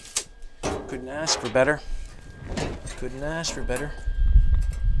 Couldn't ask for better. Couldn't ask for better.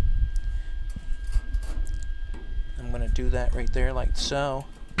 I'm going to do that right there like so.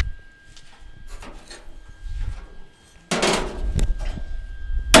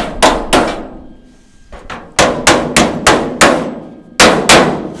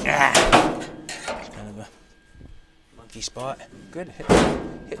 Spot. Good.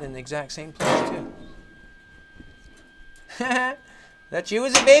 Hitting in the exact same place too. That's you,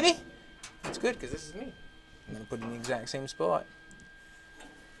 is it, baby? That's good because this is me. I'm going to put it in the exact same spot.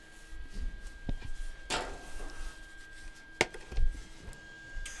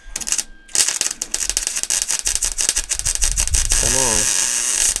 Come on.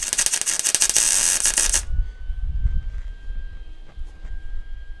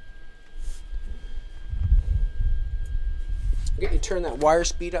 Get you to turn that wire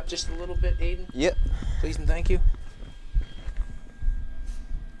speed up just a little bit, Aiden. Yep. Please and thank you.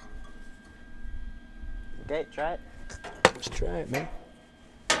 Okay, try it. Let's try it, man.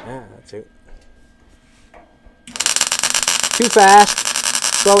 Ah, that's it. Too fast.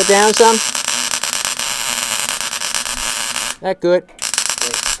 Slow it down some. That good.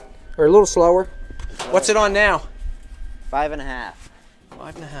 Great. Or a little slower. What's it on now? 5.5.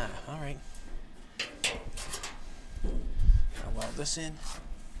 5.5. All right. I'll weld this in.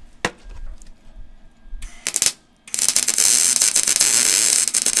 A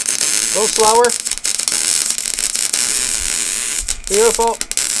little slower. Beautiful.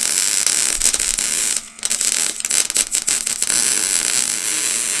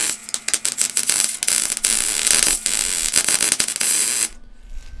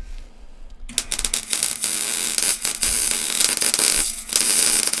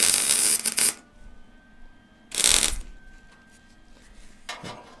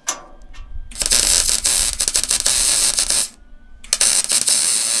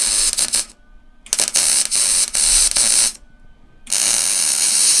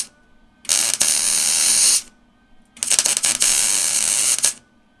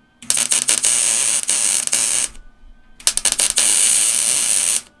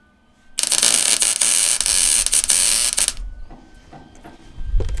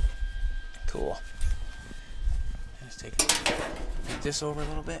 Cool. Let's take this over a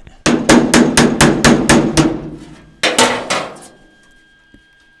little bit.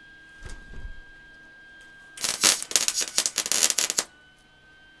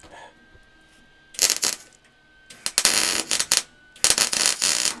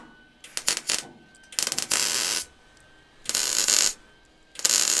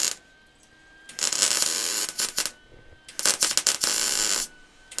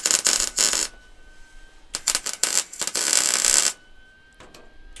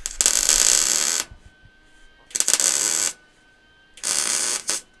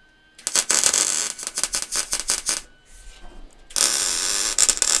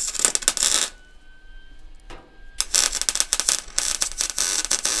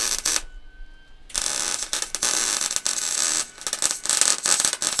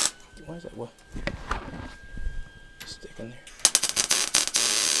 Why is that what? Stick in there.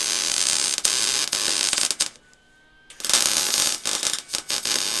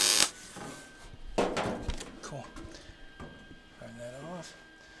 Cool. Turn that off.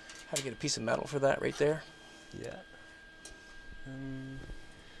 How to get a piece of metal for that right there? Yeah.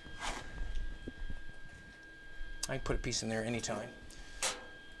 I can put a piece in there anytime.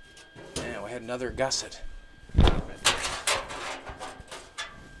 Now we had another gusset. You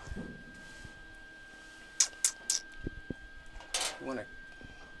want to?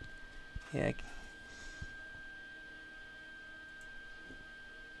 Yeah.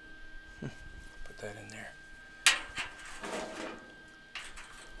 Put that in there.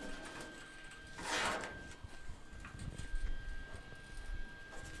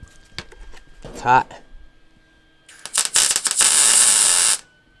 It's hot.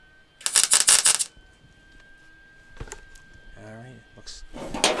 All right, looks.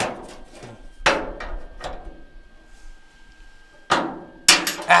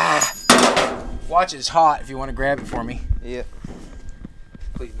 Ah! Watch, it's hot if you want to grab it for me. Yep.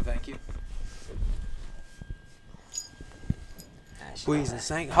 Please and thank you. Squeeze this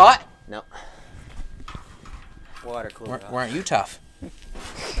thing. Hot? No. Water cooler. Why aren't you tough?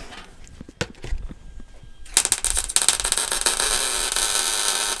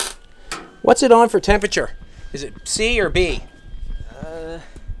 What's it on for temperature? Is it C or B?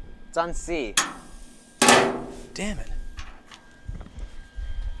 It's on C. Damn it.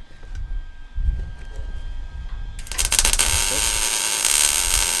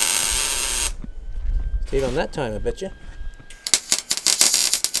 Stayed on that time, I bet you.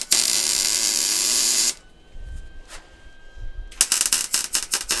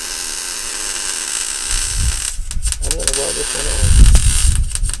 I'm gonna weld this one on.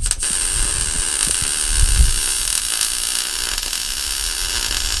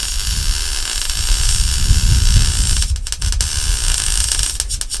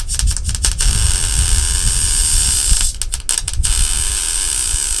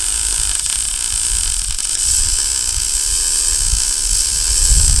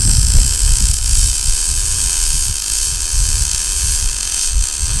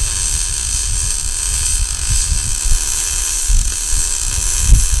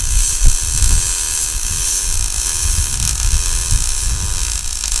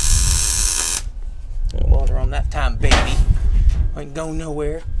 Water on that time, baby. I ain't going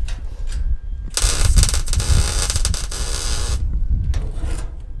nowhere.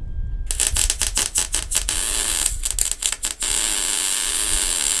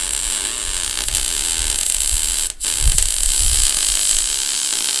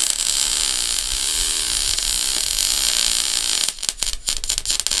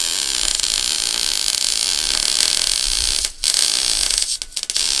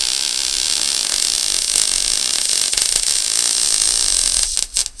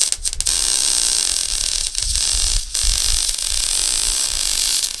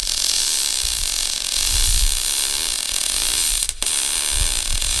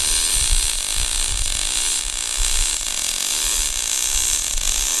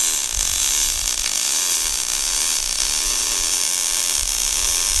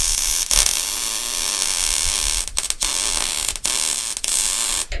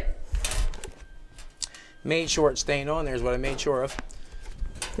 Made sure it's staying on there is what I made sure of.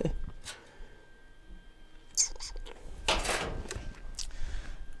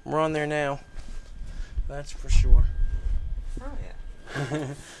 We're on there now. That's for sure. Oh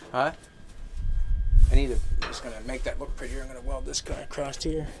yeah. Huh? I need to, I'm just gonna make that look prettier. I'm gonna weld this guy across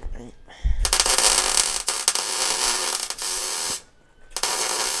here.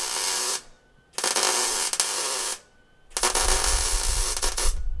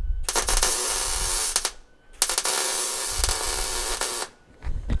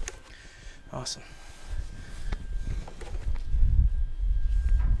 Awesome.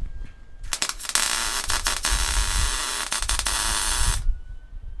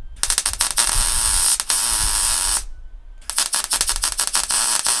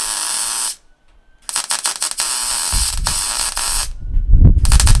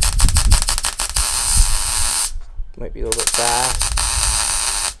 Might be a little bit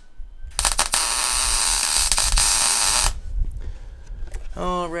fast.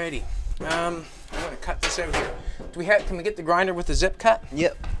 Alrighty. I'm gonna cut this out here. Can we get the grinder with the zip cut?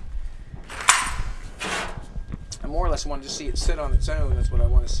 Yep. I more or less want to see it sit on its own. That's what I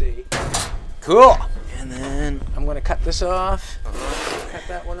want to see. Cool. And then I'm gonna cut this off. Cut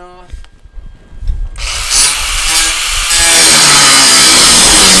that one off.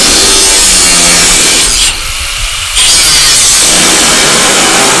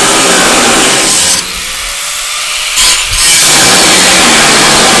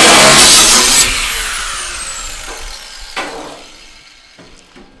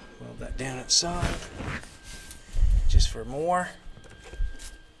 Weld that down its side, just for more.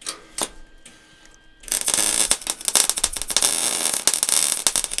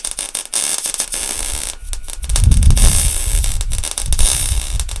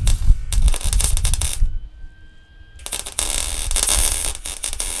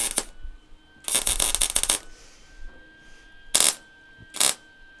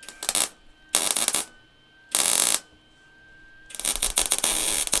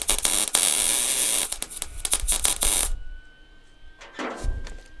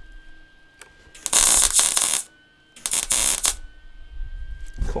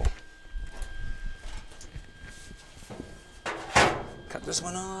 Cut this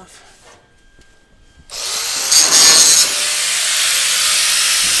one off.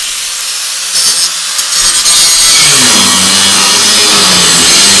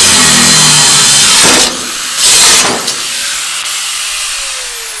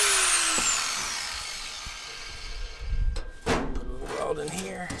 Put a little weld in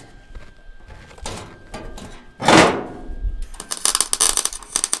here.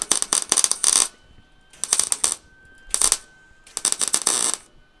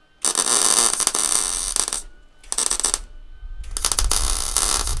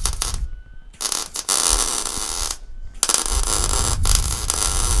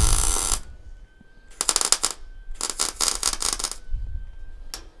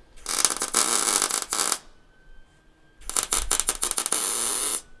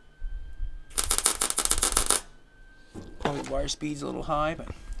 Wire speed's a little high, but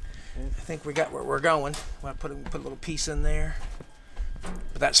I think we got where we're going. We'll put a little piece in there,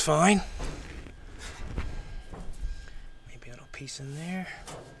 but that's fine. Maybe a little piece in there.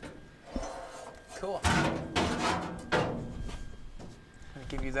 Cool. I'm gonna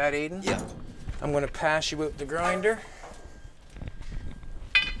give you that, Aiden. Yeah. I'm gonna pass you out the grinder.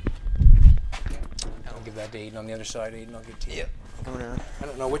 I'll give that to Aiden on the other side. Aiden, I'll give it to you. Yep. Coming around. I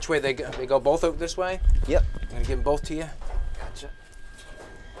don't know which way they go. They go both out this way. Yep. I'm gonna give them both to you. Gotcha.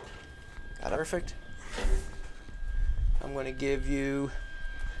 Got it. Perfect. I'm going to give you,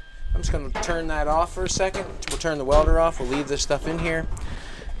 I'm just going to turn that off for a second. We'll turn the welder off. We'll leave this stuff in here.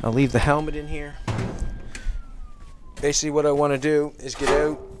 I'll leave the helmet in here. Basically what I want to do is get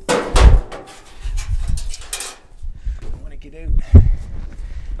out. I want to get out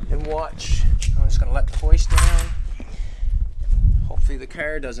and watch. I'm just going to let the hoist down. Hopefully the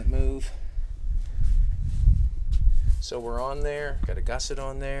car doesn't move. So we're on there. Got a gusset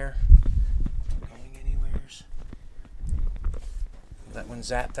on there. Going anywheres. That one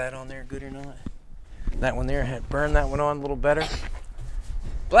zapped that on there good or not? That one there had burned that one on a little better.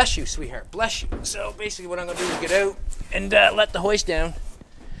 Bless you, sweetheart. Bless you. So basically what I'm going to do is get out and let the hoist down.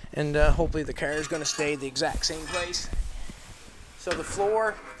 And hopefully the car is going to stay the exact same place. So the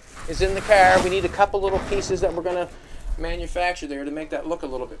floor is in the car. We need a couple little pieces that we're going to manufacture there to make that look a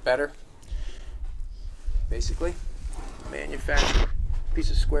little bit better. Basically. Manufacture a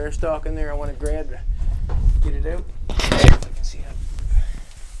piece of square stock in there. I want to grab to get it out. I can see how.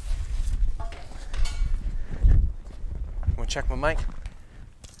 Want to check my mic?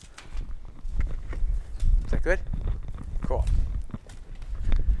 Is that good? Cool.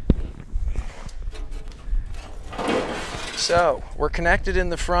 So we're connected in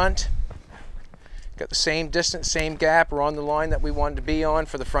the front. Got the same distance, same gap. We're on the line that we wanted to be on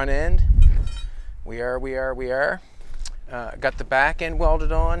for the front end. We are. Got the back end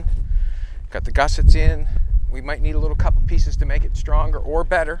welded on. Got the gussets in. We might need a little couple pieces to make it stronger or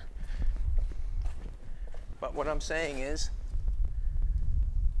better. But what I'm saying is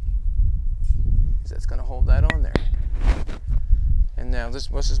that's going to hold that on there. And now this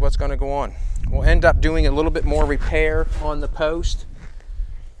is what's going to go on. We'll end up doing a little bit more repair on the post.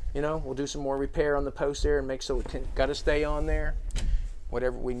 You know, we'll do some more repair on the post there and make so it can gotta stay on there.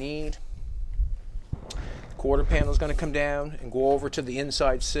 Whatever we need. Quarter panel is going to come down and go over to the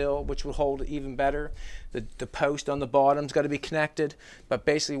inside sill, which will hold it even better. The post on the bottom's got to be connected, but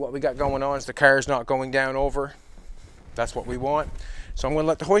basically what we got going on is the car is not going down over. That's what we want. So I'm going to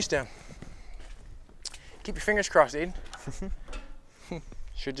let the hoist down. Keep your fingers crossed, Aiden.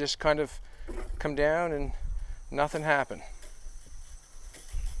 Should just kind of come down and nothing happen.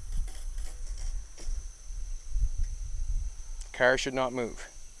 Car should not move.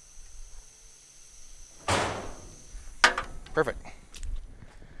 Perfect.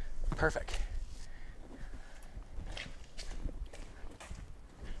 Perfect.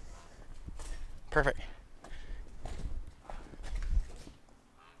 Perfect.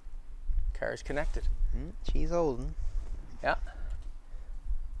 Car is connected. She's holding. Yeah.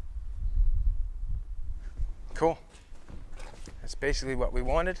 Cool. That's basically what we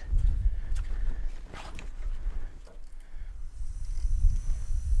wanted.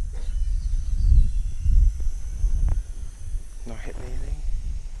 Not hitting anything.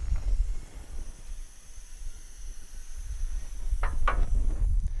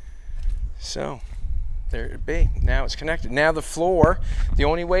 So there it be. Now it's connected. Now the floor, the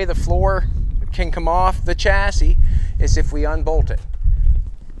only way the floor can come off the chassis is if we unbolt it.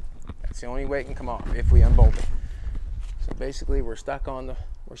 That's the only way it can come off, if we unbolt it. So basically we're stuck on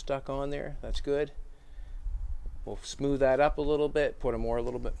there. That's good. We'll smooth that up a little bit, put a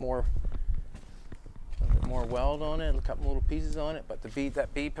little bit more weld on it, a couple little pieces on it, but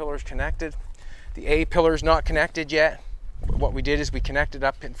that B pillar is connected. The A pillar is not connected yet. what we did is we connected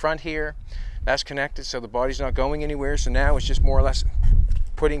up in front here. That's connected, so the body's not going anywhere. So now it's just more or less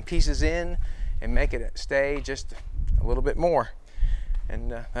putting pieces in and making it stay just a little bit more.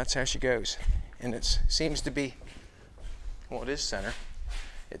 And that's how she goes. And it seems to be, well, it is center.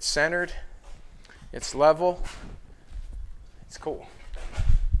 It's centered. It's level. It's cool.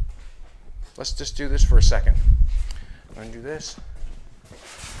 Let's just do this for a second. I'm going to do this.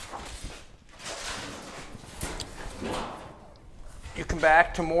 You come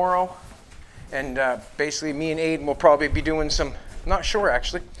back tomorrow, and basically me and Aiden will probably be doing some, I'm not sure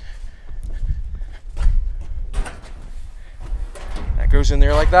actually. That goes in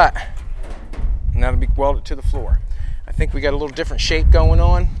there like that, and that'll be welded to the floor. I think we got a little different shape going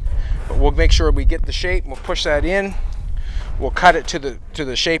on, but we'll make sure we get the shape. We'll push that in. We'll cut it to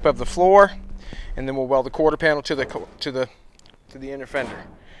the shape of the floor, and then we'll weld the quarter panel to the inner fender.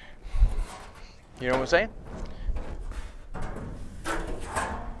 You know what I'm saying?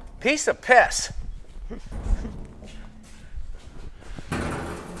 Piece of piss.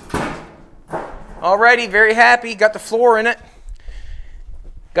 Alrighty, very happy. Got the floor in it.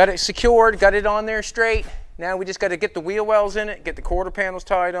 Got it secured. Got it on there straight. Now we just got to get the wheel wells in it, get the quarter panels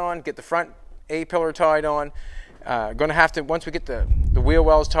tied on, get the front A-pillar tied on. Going to have to, once we get the wheel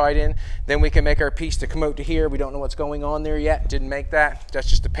wells tied in, then we can make our piece to come out to here. We don't know what's going on there yet. Didn't make that. That's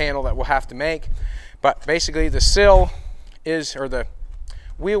just a panel that we'll have to make. But basically the sill is, or the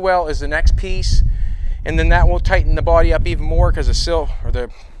wheel well is the next piece, and then that will tighten the body up even more because the sill, or the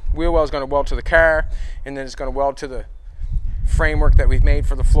wheel well, is going to weld to the car, and then it's going to weld to the framework that we've made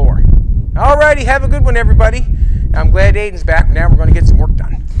for the floor. Alrighty, have a good one, everybody. I'm glad Aiden's back. Now we're going to get some work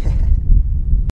done.